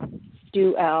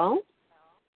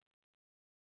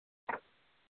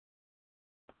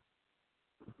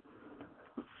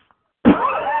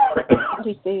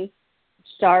 C.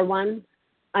 Star one.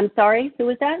 I'm sorry, who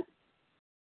was that?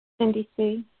 Cindy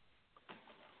C.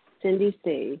 Cindy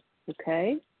C.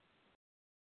 Okay.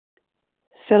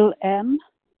 Phil M.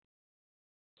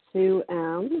 Sue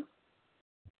M.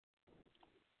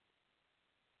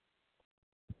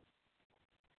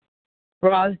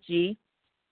 Roz G.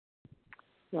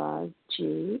 Roz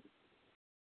G.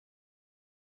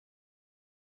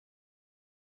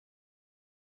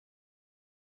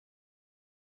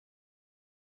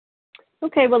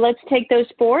 Okay, well, let's take those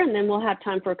four, and then we'll have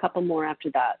time for a couple more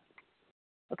after that.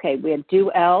 Okay, we have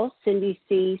Do L, Cindy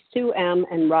C, Sue M,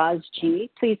 and Roz G.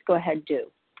 Please go ahead,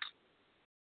 Do.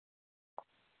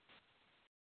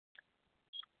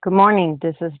 Good morning.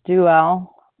 This is Do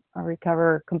L, a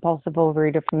recovered compulsive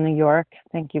overeater from New York.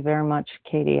 Thank you very much,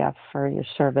 KDF, for your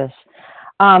service.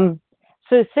 So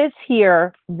it says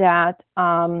here that,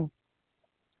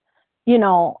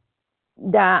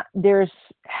 that there's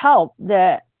help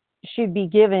that should be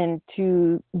given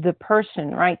to the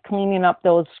person, right? Cleaning up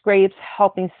those scrapes,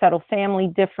 helping settle family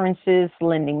differences,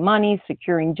 lending money,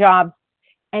 securing jobs.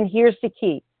 And here's the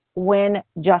key: when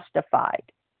justified.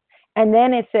 And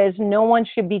then it says no one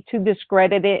should be too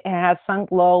discredited and has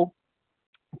sunk low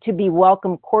to be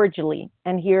welcomed cordially.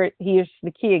 And here's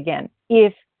the key again: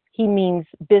 if he means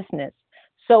business.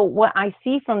 So what I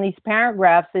see from these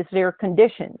paragraphs is there are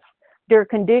conditions. There are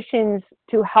conditions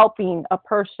to helping a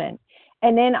person.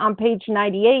 And then on page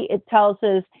 98, it tells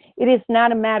us it is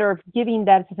not a matter of giving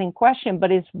that is in question,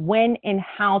 but it's when and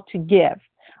how to give,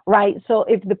 right? So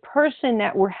if the person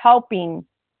that we're helping,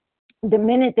 the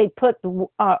minute they put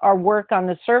our work on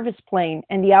the service plane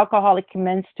and the alcoholic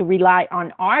commenced to rely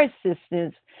on our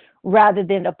assistance rather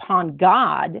than upon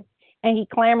God, and he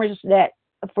clamors that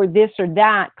for this or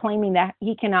that, claiming that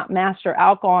he cannot master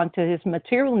alcohol until his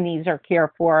material needs are cared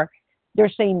for, they're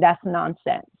saying that's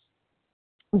nonsense.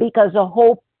 Because the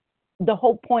whole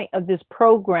point of this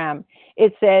program,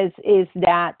 it says, is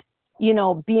that,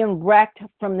 being wrecked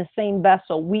from the same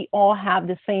vessel, we all have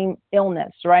the same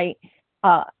illness, right?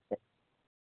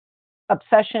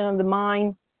 Obsession of the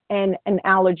mind and an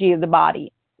allergy of the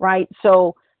body, right?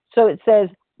 So it says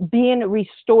being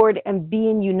restored and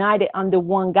being united under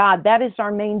one God. That is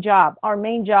our main job. Our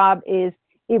main job is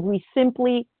if we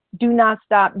simply do not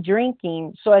stop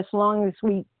drinking. So as long as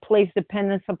we place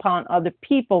dependence upon other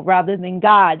people rather than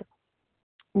God,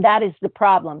 that is the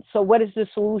problem. So what is the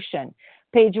solution?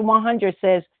 Page 100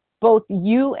 says, both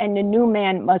you and the new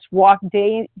man must walk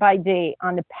day by day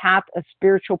on the path of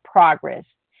spiritual progress.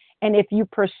 And if you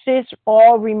persist,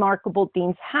 all remarkable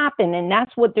things happen. And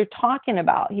that's what they're talking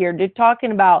about here. They're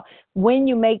talking about when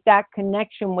you make that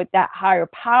connection with that higher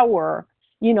power,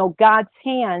 you know, God's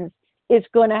hands is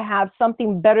going to have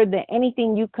something better than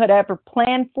anything you could ever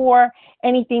plan for,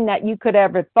 anything that you could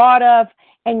ever thought of.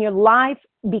 And your life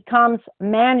becomes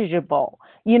manageable,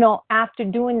 you know, after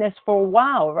doing this for a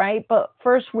while, right? But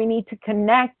first we need to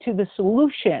connect to the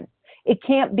solution. It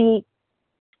can't be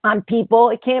on people.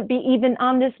 It can't be even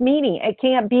on this meeting. It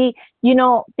can't be, you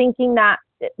know, thinking that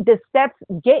the steps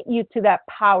get you to that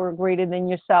power greater than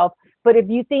yourself. But if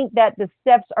you think that the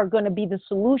steps are going to be the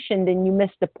solution, then you miss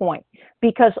the point.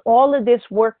 Because all of this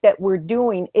work that we're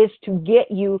doing is to get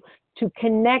you to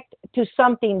connect to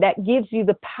something that gives you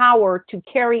the power to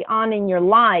carry on in your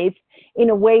life in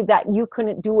a way that you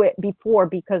couldn't do it before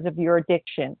because of your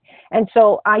addiction. And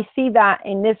so I see that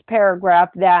in this paragraph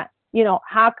that, you know,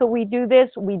 how can we do this?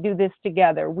 We do this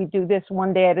together. We do this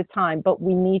one day at a time, but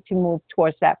we need to move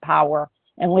towards that power.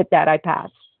 And with that, I pass.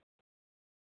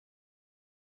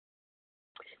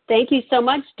 Thank you so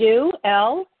much, Du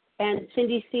L. And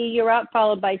Cindy C., you're up,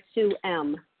 followed by Sue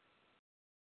M.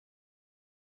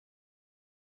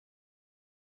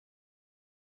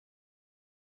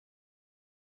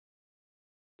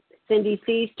 Cindy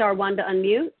C., *1 to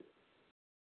unmute.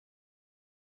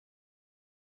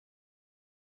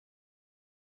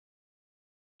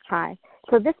 Hi.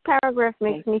 So this paragraph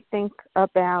makes me think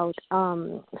about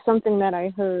something that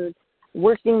I heard,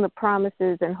 working the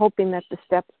promises and hoping that the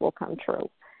steps will come true.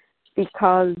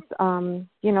 Because,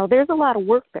 you know, there's a lot of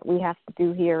work that we have to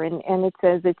do here. And it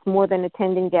says it's more than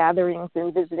attending gatherings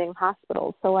and visiting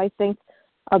hospitals. So I think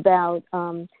about,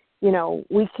 you know,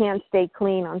 we can't stay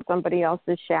clean on somebody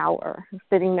else's shower.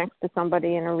 Sitting next to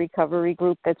somebody in a recovery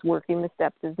group that's working the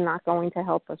steps is not going to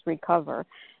help us recover.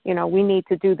 You know, we need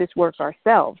to do this work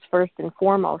ourselves first and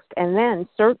foremost, and then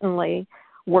certainly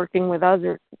working with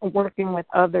others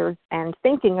and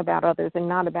thinking about others and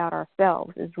not about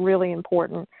ourselves is really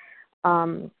important.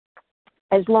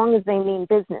 As long as they mean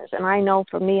business. And I know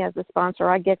for me as a sponsor,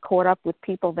 I get caught up with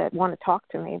people that want to talk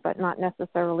to me but not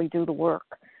necessarily do the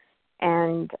work.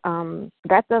 And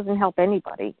that doesn't help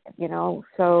anybody, you know.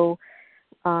 So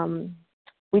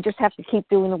we just have to keep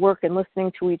doing the work and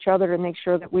listening to each other to make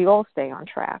sure that we all stay on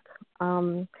track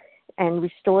and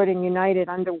restored and united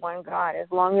under one God. As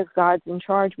long as God's in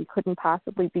charge, we couldn't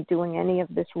possibly be doing any of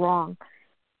this wrong.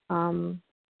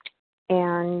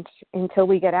 And until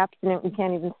we get abstinent, we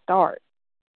can't even start.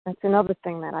 That's another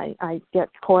thing that I get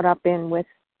caught up in with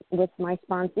my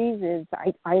sponsees is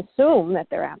I assume that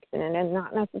they're abstinent and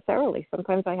not necessarily.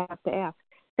 Sometimes I have to ask.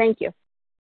 Thank you.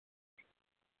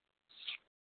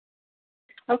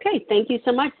 Okay, thank you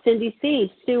so much, Cindy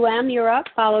C. Sue M., you're up,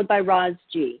 followed by Roz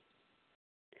G.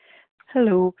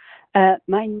 Hello,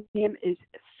 my name is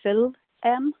Phil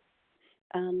M.,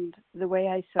 and the way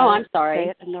I say I'm sorry. Say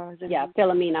it in Northern, yeah,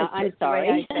 Philomena, I'm sorry.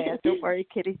 The way I say it. Don't worry,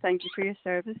 Kitty, thank you for your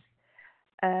service.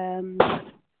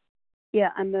 Yeah,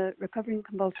 I'm a recovering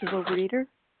compulsive overeater,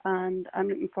 and I'm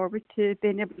looking forward to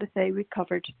being able to say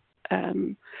recovered,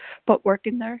 but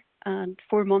working there, and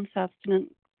 4 months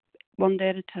abstinent, one day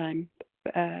at a time,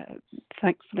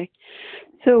 thankfully.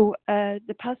 So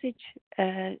the passage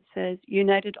says,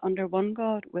 united under one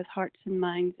God with hearts and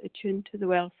minds attuned to the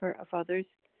welfare of others.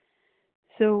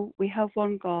 So we have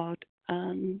one God,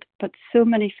 but so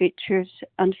many features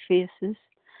and faces,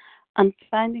 and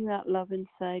finding that love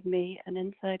inside me and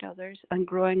inside others and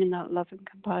growing in that love and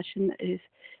compassion is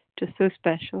just so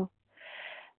special.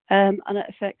 And it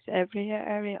affects every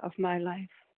area of my life.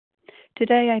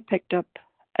 Today I picked up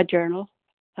a journal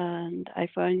and I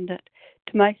found that,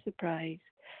 to my surprise,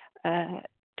 to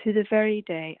the very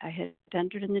day I had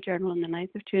entered in the journal on the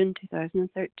 9th of June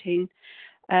 2013,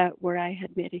 where I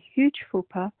had made a huge faux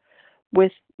pas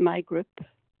with my group.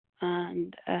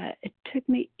 And it took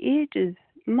me ages,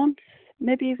 months,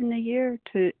 maybe even a year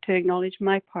to acknowledge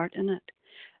my part in it,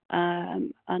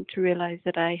 and to realize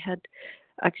that I had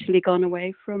actually gone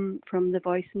away from the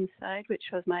voice inside, which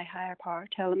was my higher power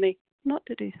telling me not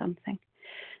to do something.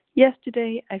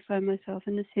 Yesterday, I found myself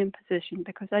in the same position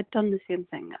because I'd done the same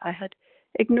thing. I had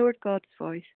ignored God's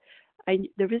voice.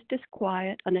 There was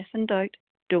disquiet, and if in doubt,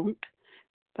 don't.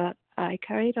 But I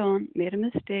carried on, made a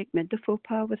mistake, made the faux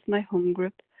pas with my home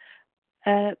group.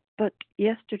 But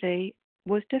yesterday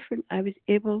was different. I was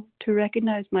able to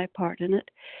recognize my part in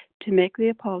it, to make the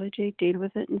apology, deal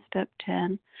with it in step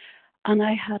 10. And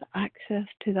I had access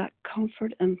to that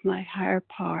comfort in my higher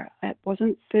power. It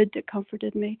wasn't food that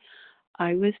comforted me.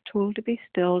 I was told to be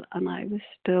still, and I was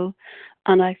still.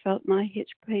 And I felt my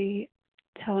HP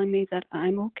telling me that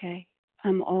I'm okay.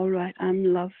 I'm all right. I'm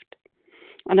loved.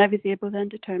 And I was able then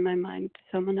to turn my mind to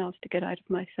someone else to get out of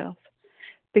myself.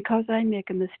 Because I make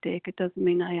a mistake, it doesn't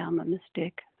mean I am a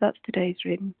mistake. That's today's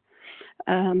reading.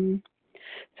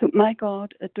 So my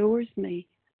God adores me,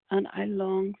 and I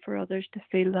long for others to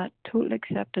feel that total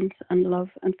acceptance and love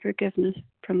and forgiveness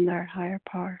from their higher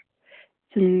power.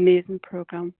 It's an amazing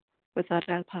program. With that,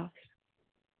 I'll pass.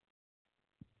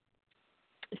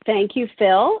 Thank you,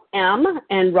 Phil, M,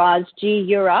 and Roz G,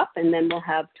 you're up, and then we'll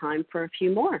have time for a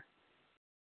few more.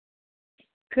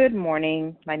 Good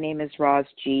morning. My name is Roz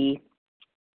G.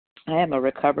 I am a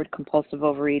recovered compulsive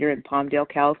overeater in Palmdale,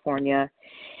 California,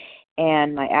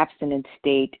 and my abstinence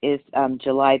date is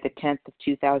July the 10th of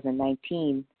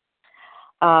 2019.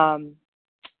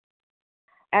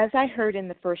 As I heard in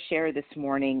the first share this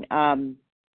morning,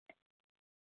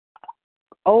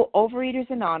 Overeaters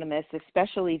Anonymous,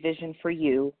 especially Vision for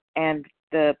You, and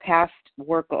the past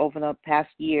work over the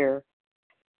past year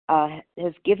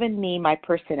has given me my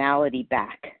personality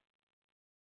back.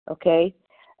 Okay,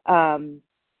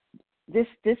 these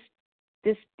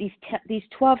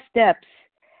 12 steps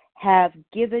have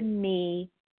given me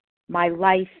my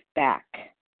life back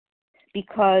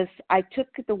because I took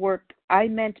the work. I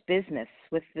meant business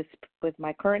with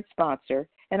my current sponsor.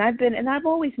 And I've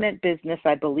always meant business,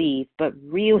 I believe, but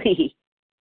really,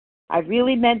 I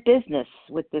really meant business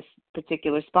with this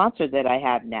particular sponsor that I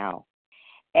have now.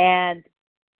 And,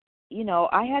 you know,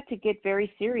 I had to get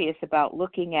very serious about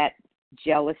looking at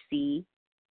jealousy,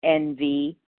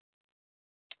 envy,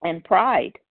 and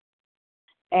pride.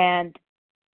 And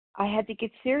I had to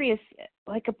get serious,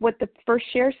 like what the first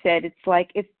share said. It's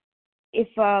like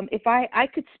if I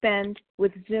could spend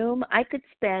with Zoom, I could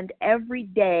spend every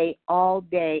day, all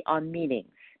day on meetings.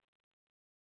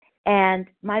 And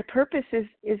my purpose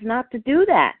is not to do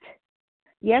that.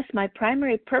 Yes, my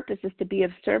primary purpose is to be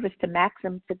of service to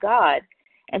Maxim, to God,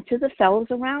 and to the fellows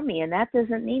around me. And that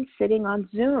doesn't mean sitting on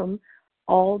Zoom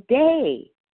all day.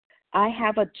 I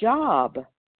have a job.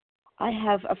 I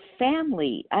have a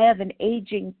family. I have an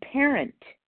aging parent.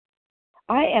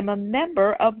 I am a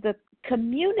member of the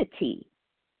community.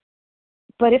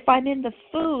 But if I'm in the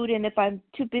food and if I'm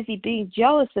too busy being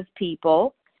jealous of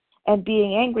people and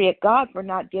being angry at God for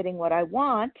not getting what I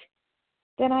want,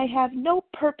 then I have no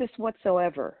purpose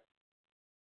whatsoever.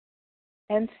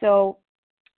 And so,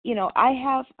 you know,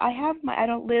 I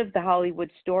don't live the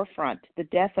Hollywood storefront. The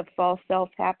death of false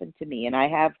self happened to me, and I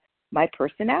have my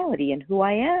personality and who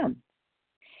I am.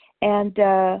 And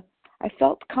I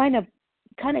felt kind of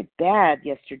bad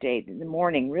yesterday in the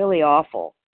morning, really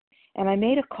awful. And I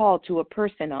made a call to a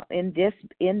person in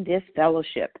this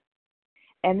fellowship.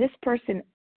 And this person,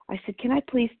 I said, "Can I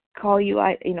please call you?"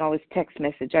 It was text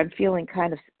message. "I'm feeling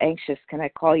kind of anxious. Can I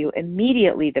call you?"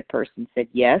 Immediately the person said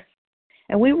yes.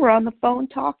 And we were on the phone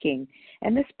talking.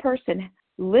 And this person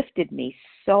lifted me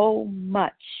so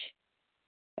much.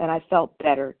 And I felt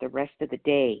better the rest of the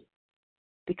day.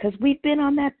 Because we've been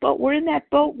on that boat. We're in that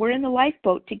boat. We're in the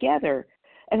lifeboat together.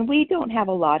 And we don't have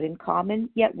a lot in common,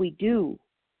 yet we do.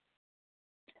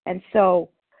 And so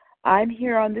I'm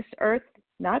here on this earth,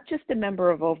 not just a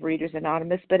member of Overeaters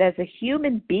Anonymous, but as a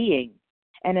human being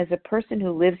and as a person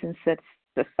who lives in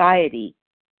society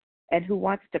and who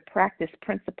wants to practice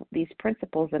these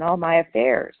principles in all my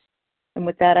affairs. And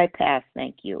with that, I pass.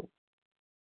 Thank you.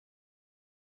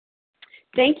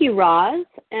 Thank you, Roz.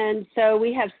 And so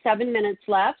we have 7 minutes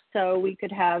left, so we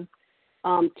could have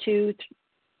 2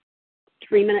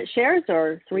 3-minute shares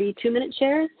or 3 2-minute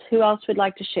shares. Who else would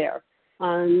like to share?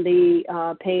 On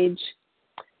the page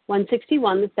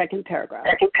 161, the second paragraph.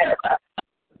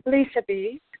 Lisa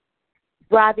B.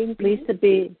 Robin B. Lisa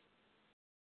B.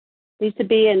 Lisa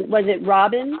B. And was it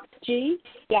Robin G?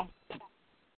 Yes.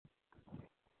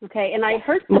 Okay, and I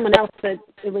heard someone else, but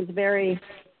it was very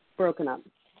broken up.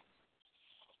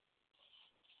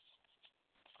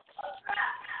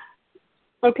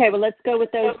 Okay, well, let's go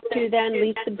with those two then.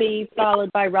 Lisa B.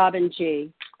 followed by Robin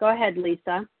G. Go ahead,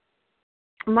 Lisa.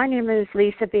 My name is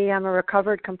Lisa B. I'm a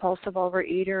recovered compulsive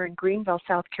overeater in Greenville,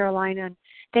 South Carolina. And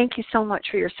thank you so much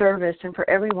for your service and for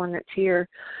everyone that's here.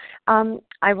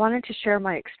 I wanted to share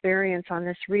my experience on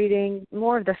this reading,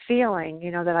 more of the feeling,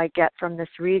 that I get from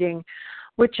this reading,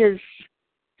 which is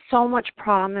so much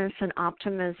promise and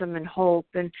optimism and hope.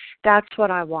 And that's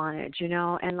what I wanted,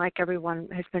 and like everyone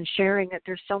has been sharing, that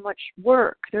there's so much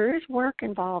work. There is work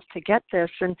involved to get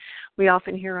this. And we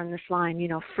often hear on this line,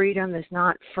 freedom is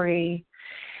not free.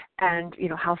 And,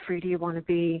 how free do you want to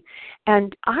be?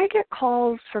 And I get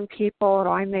calls from people, or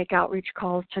I make outreach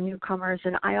calls to newcomers,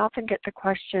 and I often get the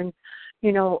question,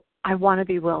 I want to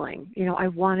be willing. I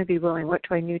want to be willing. What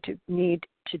do I need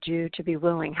to do to be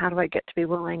willing? How do I get to be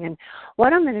willing? And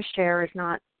what I'm going to share is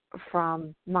not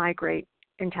from my great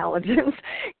intelligence.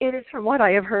 It is from what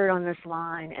I have heard on this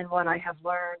line and what I have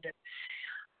learned and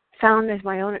found as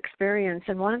my own experience.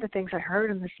 And one of the things I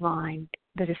heard in this line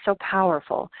that is so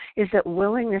powerful is that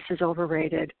willingness is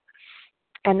overrated.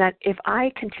 And that if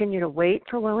I continue to wait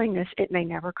for willingness, it may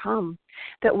never come.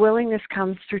 That willingness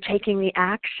comes through taking the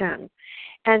action.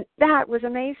 And that was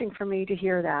amazing for me to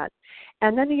hear that.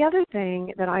 And then the other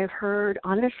thing that I have heard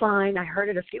on this line, I heard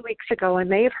it a few weeks ago. I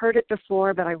may have heard it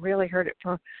before, but I really heard it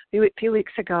for a few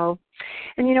weeks ago.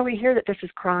 And, you know, we hear that this is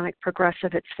chronic,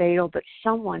 progressive, it's fatal, but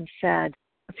someone said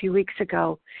a few weeks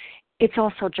ago, it's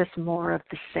also just more of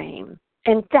the same.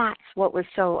 And that's what was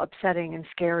so upsetting and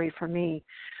scary for me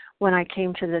when I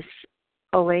came to this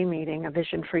OA meeting, A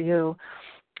Vision for You,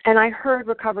 and I heard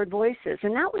recovered voices.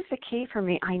 And that was the key for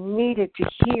me. I needed to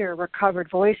hear recovered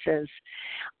voices.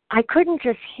 I couldn't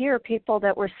just hear people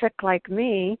that were sick like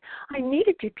me. I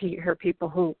needed to hear people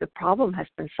who the problem has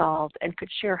been solved and could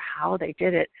share how they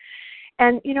did it.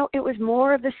 And, you know, it was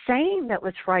more of the same that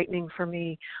was frightening for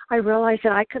me. I realized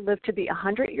that I could live to be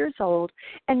 100 years old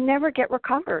and never get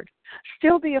recovered,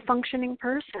 still be a functioning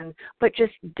person, but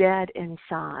just dead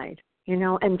inside, you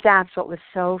know, and that's what was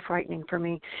so frightening for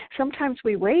me. Sometimes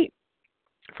we wait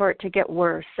for it to get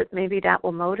worse, that maybe that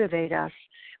will motivate us,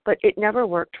 but it never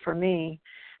worked for me.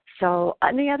 So,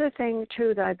 and the other thing,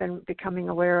 too, that I've been becoming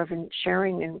aware of and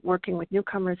sharing and working with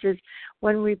newcomers is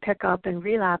when we pick up and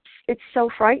relapse, it's so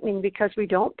frightening because we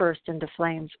don't burst into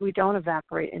flames. We don't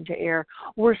evaporate into air.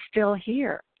 We're still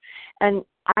here. And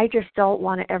I just don't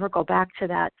want to ever go back to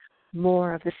that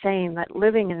more of the same, that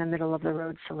living in the middle of the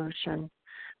road solution.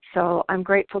 So I'm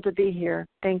grateful to be here.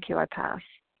 Thank you. I pass.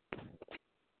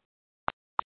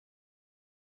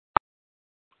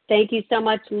 Thank you so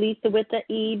much, Lisa with the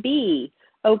EB.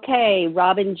 Okay,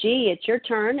 Robin G., it's your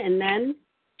turn, and then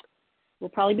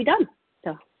we'll probably be done.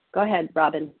 So go ahead,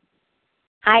 Robin.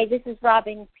 Hi, this is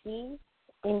Robin P.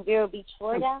 in Vero Beach,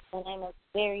 Florida, and I'm a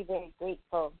very, very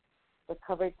grateful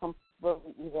recovered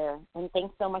compulsive eater. And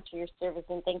thanks so much for your service,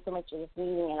 and thanks so much for this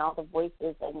meeting and all the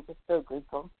voices. I'm just so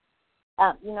grateful.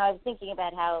 You know, I was thinking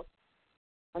about how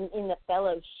in the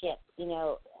fellowship, you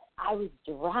know, I was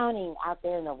drowning out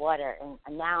there in the water, and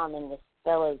now I'm in this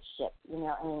fellowship, you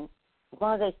know, and as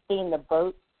long as I stay in the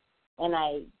boat and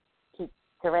I keep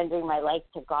surrendering my life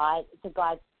to God, to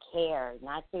God's care,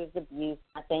 not to his abuse,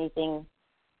 not to anything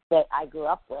that I grew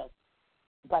up with,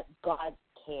 but God's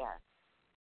care.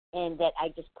 And that I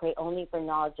just pray only for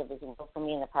knowledge of his will for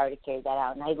me and the power to carry that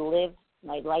out. And I live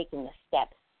my life in the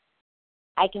steps.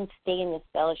 I can stay in this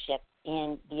fellowship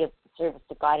and be of service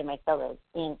to God and my fellows.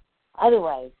 And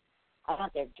otherwise, I'm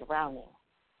out there drowning.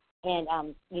 And,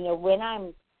 you know, when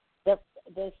I'm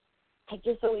I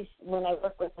just always, when I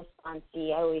work with a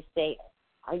sponsee, I always say,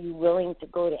 are you willing to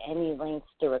go to any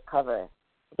lengths to recover?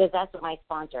 Because that's what my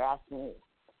sponsor asked me.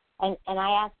 And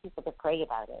I ask people to pray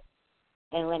about it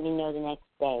and let me know the next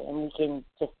day, and we can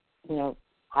just, you know,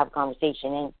 have a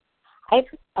conversation. And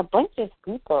a bunch of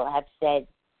people have said,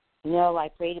 no, I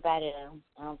prayed about it.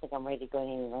 I don't think I'm ready to go to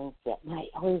any lengths yet. And I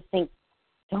always think,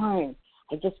 darn,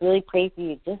 I just really pray for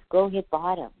you. Just go hit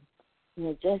bottom. You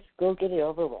know, just go get it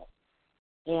over with.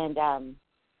 And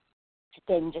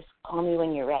then just call me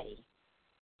when you're ready.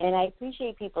 And I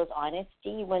appreciate people's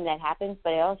honesty when that happens,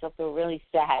 but I also feel really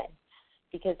sad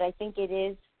because I think it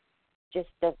is just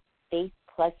the faith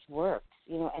plus works,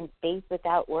 you know, and faith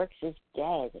without works is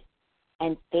dead.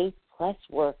 And faith plus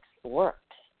works,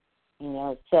 you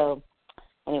know. So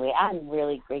anyway, I'm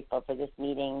really grateful for this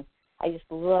meeting. I just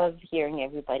love hearing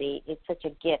everybody. It's such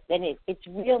a gift. And it's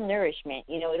real nourishment.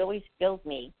 You know, it always fills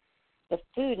me. The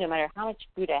food, no matter how much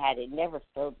food I had, it never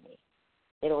filled me.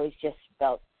 It always just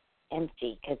felt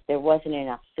empty because there wasn't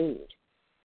enough food.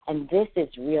 And this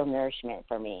is real nourishment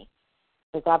for me.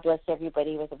 So God bless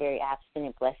everybody with a very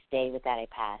abstinent, blessed day. With that, I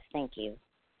pass. Thank you.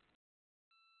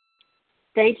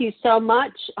 Thank you so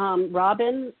much,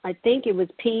 Robin. I think it was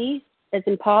P as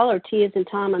in Paul or T as in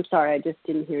Tom. I'm sorry, I just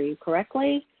didn't hear you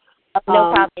correctly.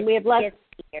 No problem. We have less.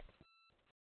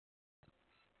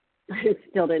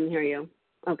 Still didn't hear you.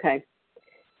 Okay.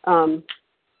 I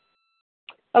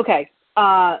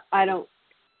don't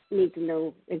need to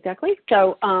know exactly.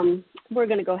 So we're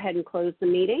going to go ahead and close the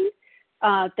meeting.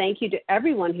 Thank you to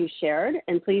everyone who shared,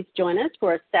 and please join us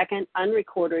for a second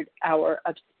unrecorded hour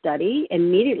of study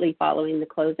immediately following the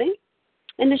closing.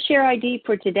 And the share ID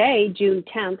for today, June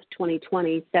 10th,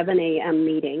 2020, 7 a.m.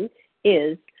 meeting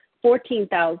is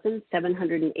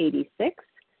 14,786.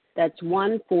 That's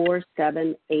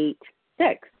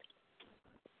 14786.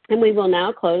 And we will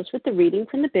now close with the reading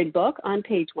from the Big Book on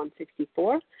page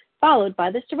 164, followed by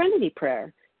the Serenity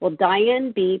Prayer. Will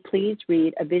Diane B. please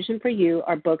read A Vision for You?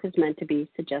 Our book is meant to be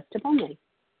suggestive only.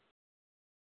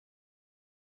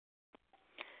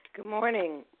 Good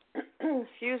morning.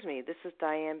 Excuse me. This is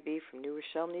Diane B. from New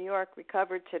Rochelle, New York,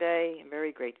 recovered today and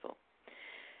very grateful.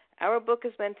 Our book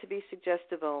is meant to be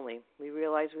suggestive only. We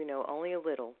realize we know only a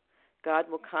little. God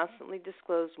will constantly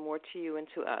disclose more to you and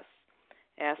to us.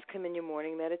 Ask him in your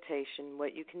morning meditation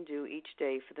what you can do each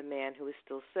day for the man who is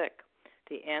still sick.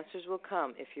 The answers will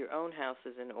come if your own house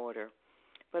is in order.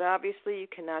 But obviously you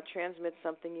cannot transmit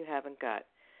something you haven't got.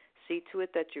 See to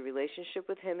it that your relationship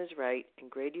with him is right, and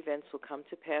great events will come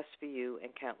to pass for you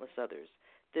and countless others.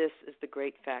 This is the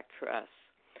great fact for us.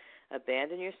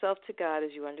 Abandon yourself to God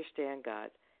as you understand God.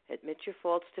 Admit your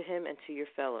faults to him and to your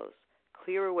fellows.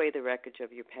 Clear away the wreckage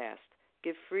of your past.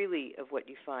 Give freely of what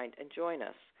you find, and join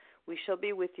us. We shall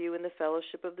be with you in the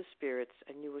fellowship of the spirits,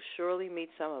 and you will surely meet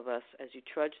some of us as you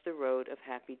trudge the road of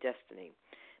happy destiny.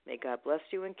 May God bless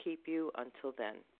you and keep you until then.